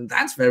 and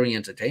that's very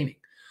entertaining.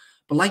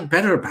 But like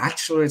Better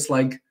Bachelor, it's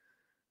like,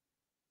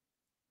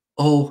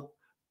 oh,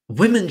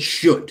 women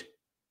should.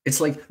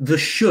 It's like the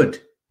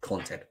should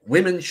content.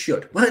 Women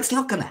should. Well, it's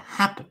not going to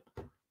happen.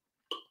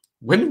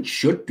 Women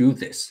should do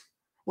this.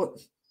 What?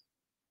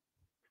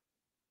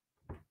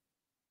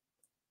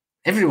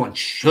 Everyone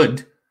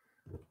should.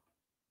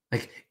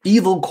 Like,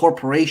 evil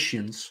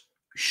corporations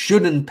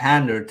shouldn't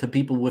pander to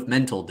people with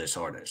mental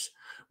disorders.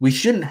 We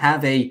shouldn't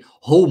have a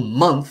whole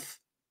month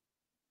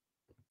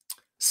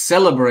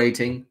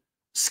celebrating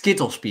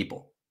Skittles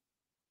people.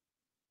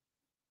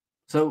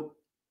 So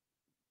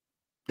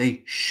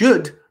they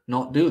should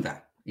not do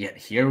that. Yet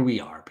here we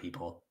are,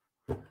 people.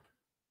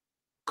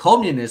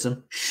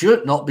 Communism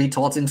should not be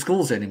taught in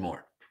schools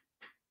anymore.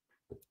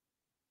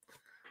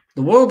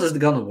 The world is the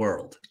gun of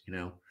world, you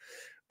know.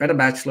 Better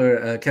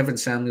Bachelor, Kevin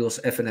Samuels,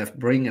 FNF,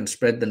 bring and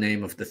spread the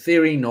name of the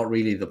theory, not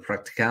really the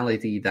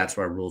practicality. That's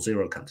where Rule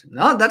Zero comes in.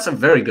 No, that's a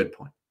very good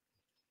point.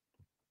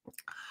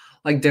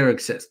 Like Derek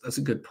says, that's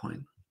a good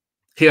point.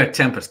 Here,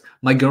 Tempest,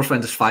 my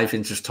girlfriend is 5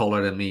 inches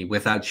taller than me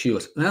without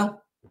shoes.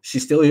 Well,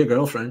 she's still your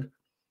girlfriend.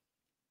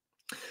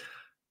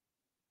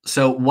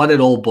 So what it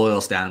all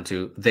boils down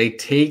to, they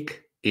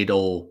take it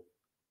all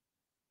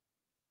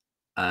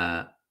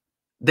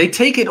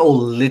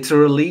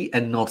literally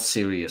and not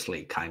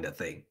seriously, kind of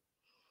thing.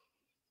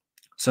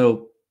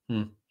 So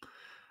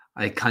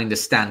I kind of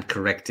stand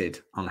corrected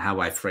on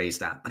how I phrase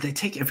that. But they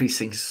take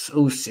everything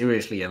so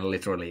seriously and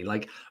literally.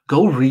 Like,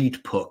 go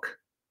read Puck.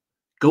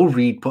 Go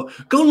read Puck.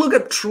 Go look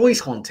at Troy's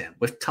content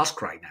with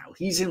Tusk right now.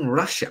 He's in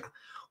Russia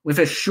with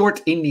a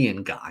short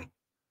Indian guy.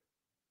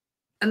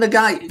 And the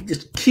guy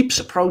just keeps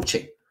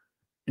approaching.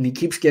 And he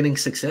keeps getting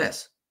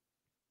success.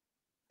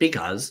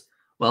 Because,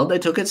 well, they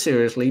took it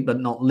seriously,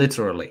 but not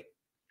literally.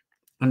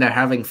 And they're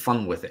having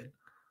fun with it.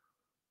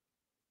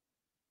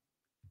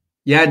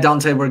 Yeah,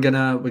 Dante, we're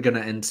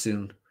gonna end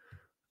soon.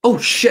 Oh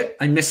shit,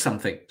 I missed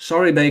something.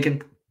 Sorry,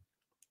 Bacon.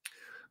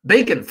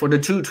 Bacon for the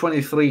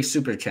 223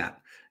 super chat.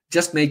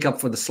 Just make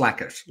up for the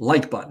slackers.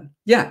 Like button.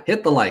 Yeah,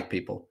 hit the like,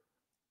 people.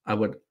 I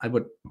would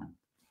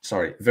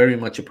sorry, very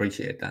much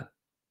appreciate that.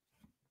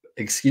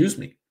 Excuse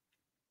me.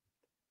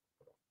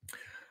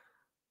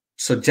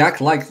 So Jack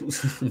likes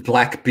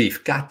black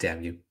beef. God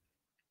damn you.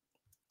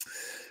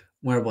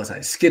 Where was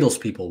I? Skittles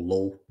people,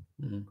 lol.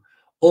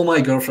 All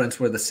my girlfriends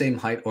were the same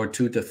height or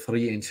 2 to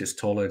 3 inches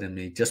taller than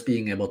me. Just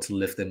being able to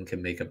lift them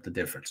can make up the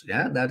difference.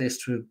 Yeah, that is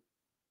true.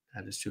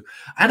 That is true.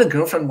 I had a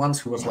girlfriend once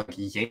who was like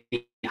yay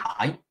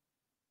high.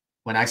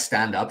 When I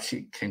stand up,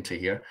 she came to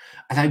here.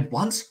 And I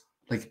once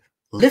like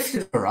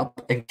lifted her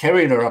up and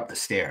carried her up the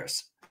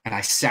stairs. And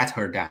I sat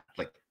her down.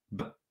 Like,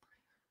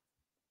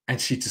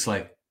 and she just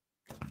like,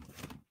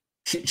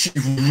 she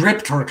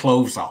ripped her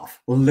clothes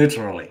off.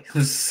 Literally. It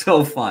was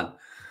so fun.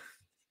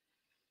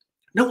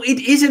 No, it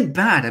isn't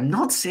bad. I'm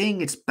not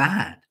saying it's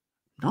bad.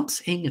 I'm not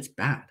saying it's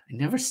bad. I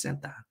never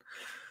said that.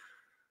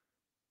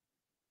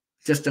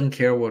 Just don't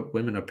care what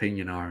women's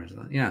opinion are.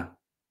 Yeah.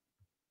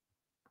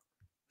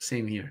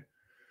 Same here.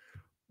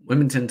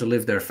 Women tend to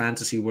live their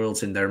fantasy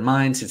worlds in their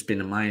minds. It's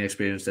been in my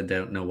experience that they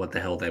don't know what the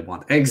hell they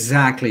want.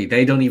 Exactly.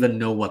 They don't even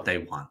know what they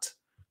want.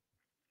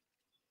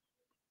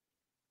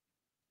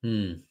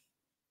 When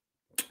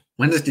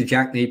is the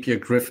Jack Napier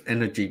Griff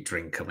energy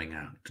drink coming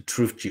out? The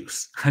Truth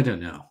Juice. I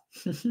don't know.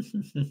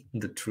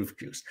 The Truth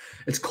Juice.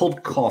 It's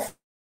called coffee.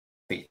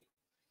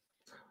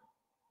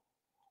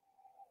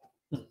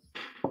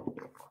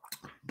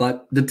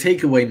 But the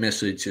takeaway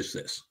message is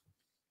this.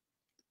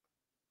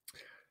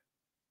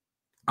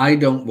 I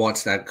don't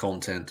watch that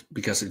content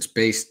because it's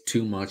based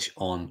too much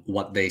on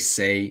what they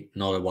say,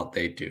 not on what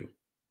they do.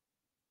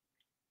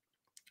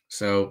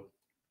 So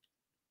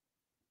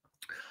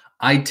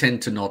I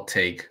tend to not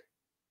take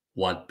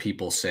what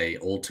people say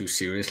all too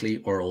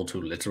seriously or all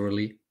too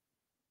literally.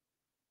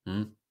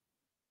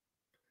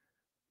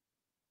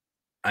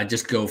 I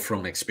just go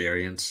from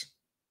experience.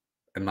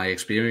 And my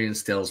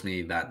experience tells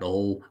me that the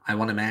whole, I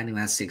want a man who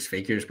has 6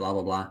 figures, blah,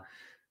 blah,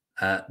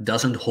 blah,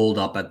 doesn't hold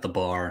up at the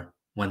bar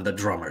when the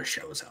drummer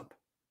shows up.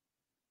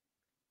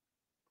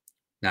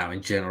 Now,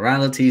 in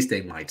generalities,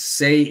 they might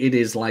say it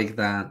is like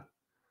that.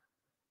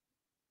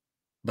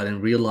 But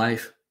in real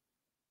life,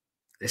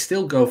 they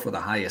still go for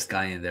the highest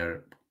guy in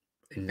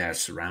their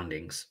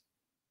surroundings.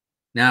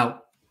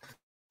 Now,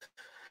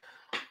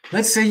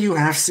 let's say you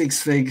have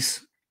 6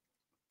 figs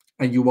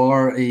and you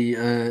are a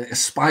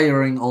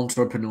aspiring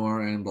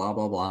entrepreneur and blah,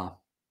 blah, blah.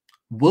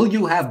 Will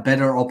you have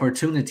better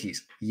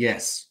opportunities?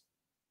 Yes.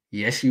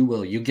 Yes, you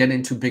will. You get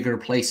into bigger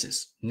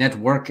places.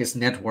 Network is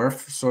net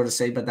worth, so to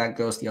say, but that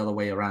goes the other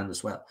way around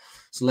as well.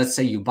 So let's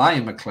say you buy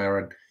a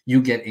McLaren,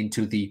 you get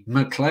into the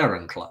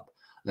McLaren Club.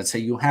 Let's say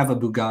you have a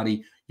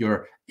Bugatti,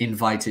 you're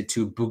invited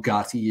to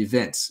Bugatti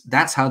events.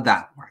 That's how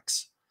that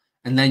works.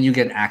 And then you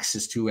get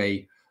access to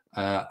a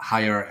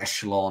higher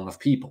echelon of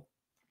people.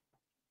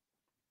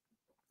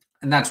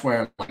 And that's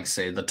where, like,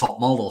 say, the top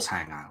models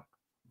hang out.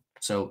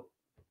 So,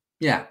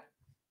 yeah.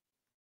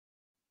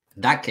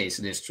 In that case,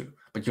 it is true.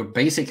 But your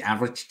basic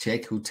average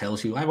chick who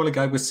tells you, I want a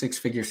guy with 6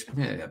 figures,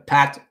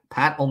 pat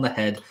on the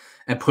head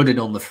and put it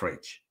on the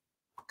fridge,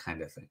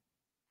 kind of thing.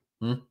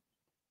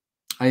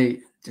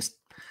 I just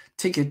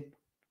take it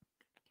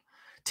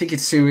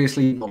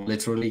seriously, not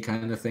literally,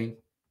 kind of thing.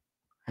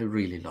 I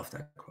really love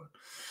that quote.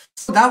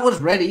 So that was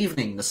Red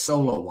Evening, the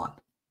solo one.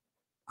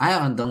 I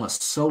haven't done a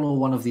solo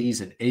one of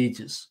these in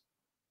ages.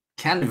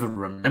 Can't even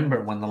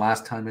remember when the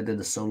last time I did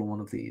a solo one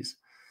of these.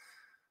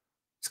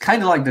 It's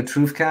kind of like the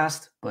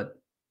Truthcast, but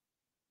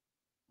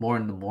more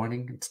in the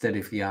morning instead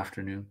of the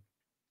afternoon.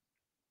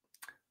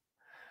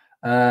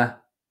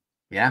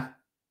 Yeah,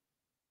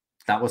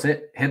 that was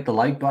it. Hit the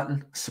like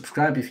button,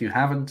 subscribe if you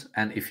haven't,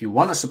 and if you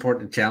want to support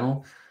the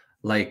channel,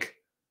 like,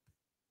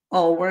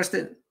 oh, where's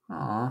the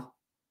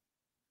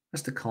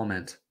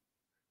comment?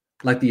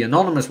 Like the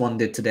anonymous one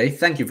did today.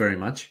 Thank you very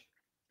much.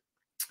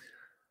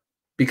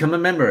 Become a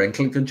member and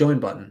click the join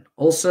button.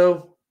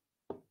 Also,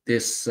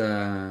 this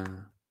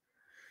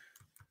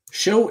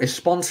show is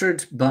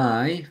sponsored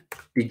by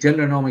the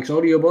Gendernomics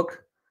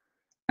audiobook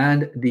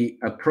and the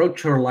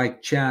Approach Her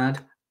Like Chad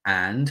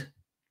and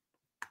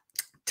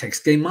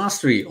Text Game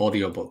Mastery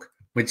audiobook,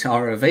 which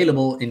are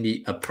available in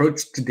the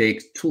Approach to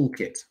Date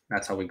Toolkit.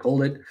 That's how we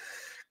call it.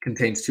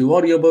 Contains 2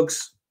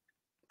 audiobooks.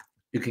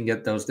 You can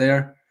get those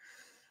there.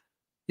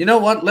 You know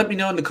what? Let me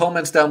know in the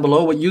comments down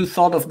below what you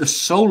thought of the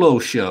solo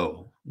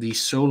show, the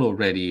solo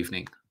Red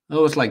Evening. I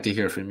always like to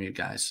hear from you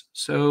guys.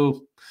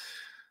 So,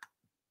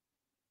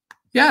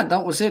 yeah,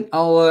 that was it.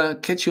 I'll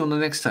catch you on the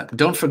next time.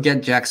 Don't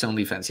forget Jack's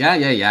OnlyFans.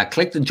 Yeah.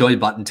 Click the join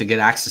button to get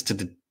access to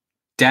the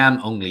damn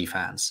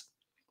OnlyFans.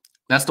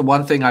 That's the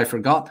one thing I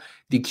forgot.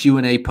 The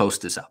Q&A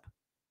post is up.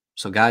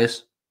 So,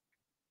 guys,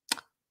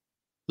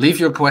 leave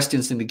your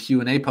questions in the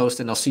Q&A post,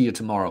 and I'll see you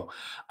tomorrow.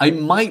 I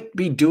might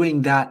be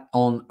doing that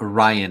on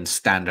Ryan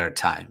Standard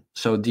Time.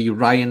 So the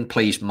Ryan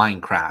Plays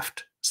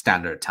Minecraft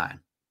Standard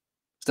Time.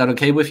 Is that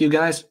okay with you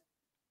guys?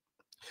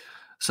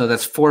 So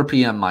that's 4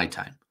 p.m. my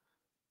time.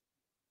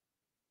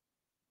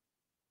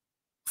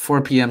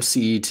 4 p.m.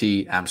 CET,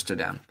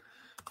 Amsterdam.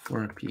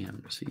 4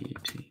 p.m.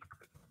 CET.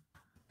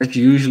 That's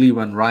usually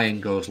when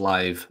Ryan goes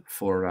live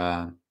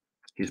for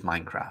his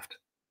Minecraft.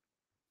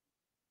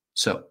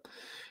 So,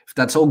 if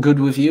that's all good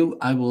with you,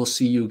 I will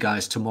see you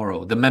guys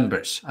tomorrow. The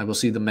members. I will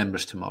see the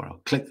members tomorrow.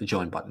 Click the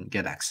join button.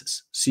 Get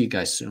access. See you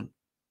guys soon.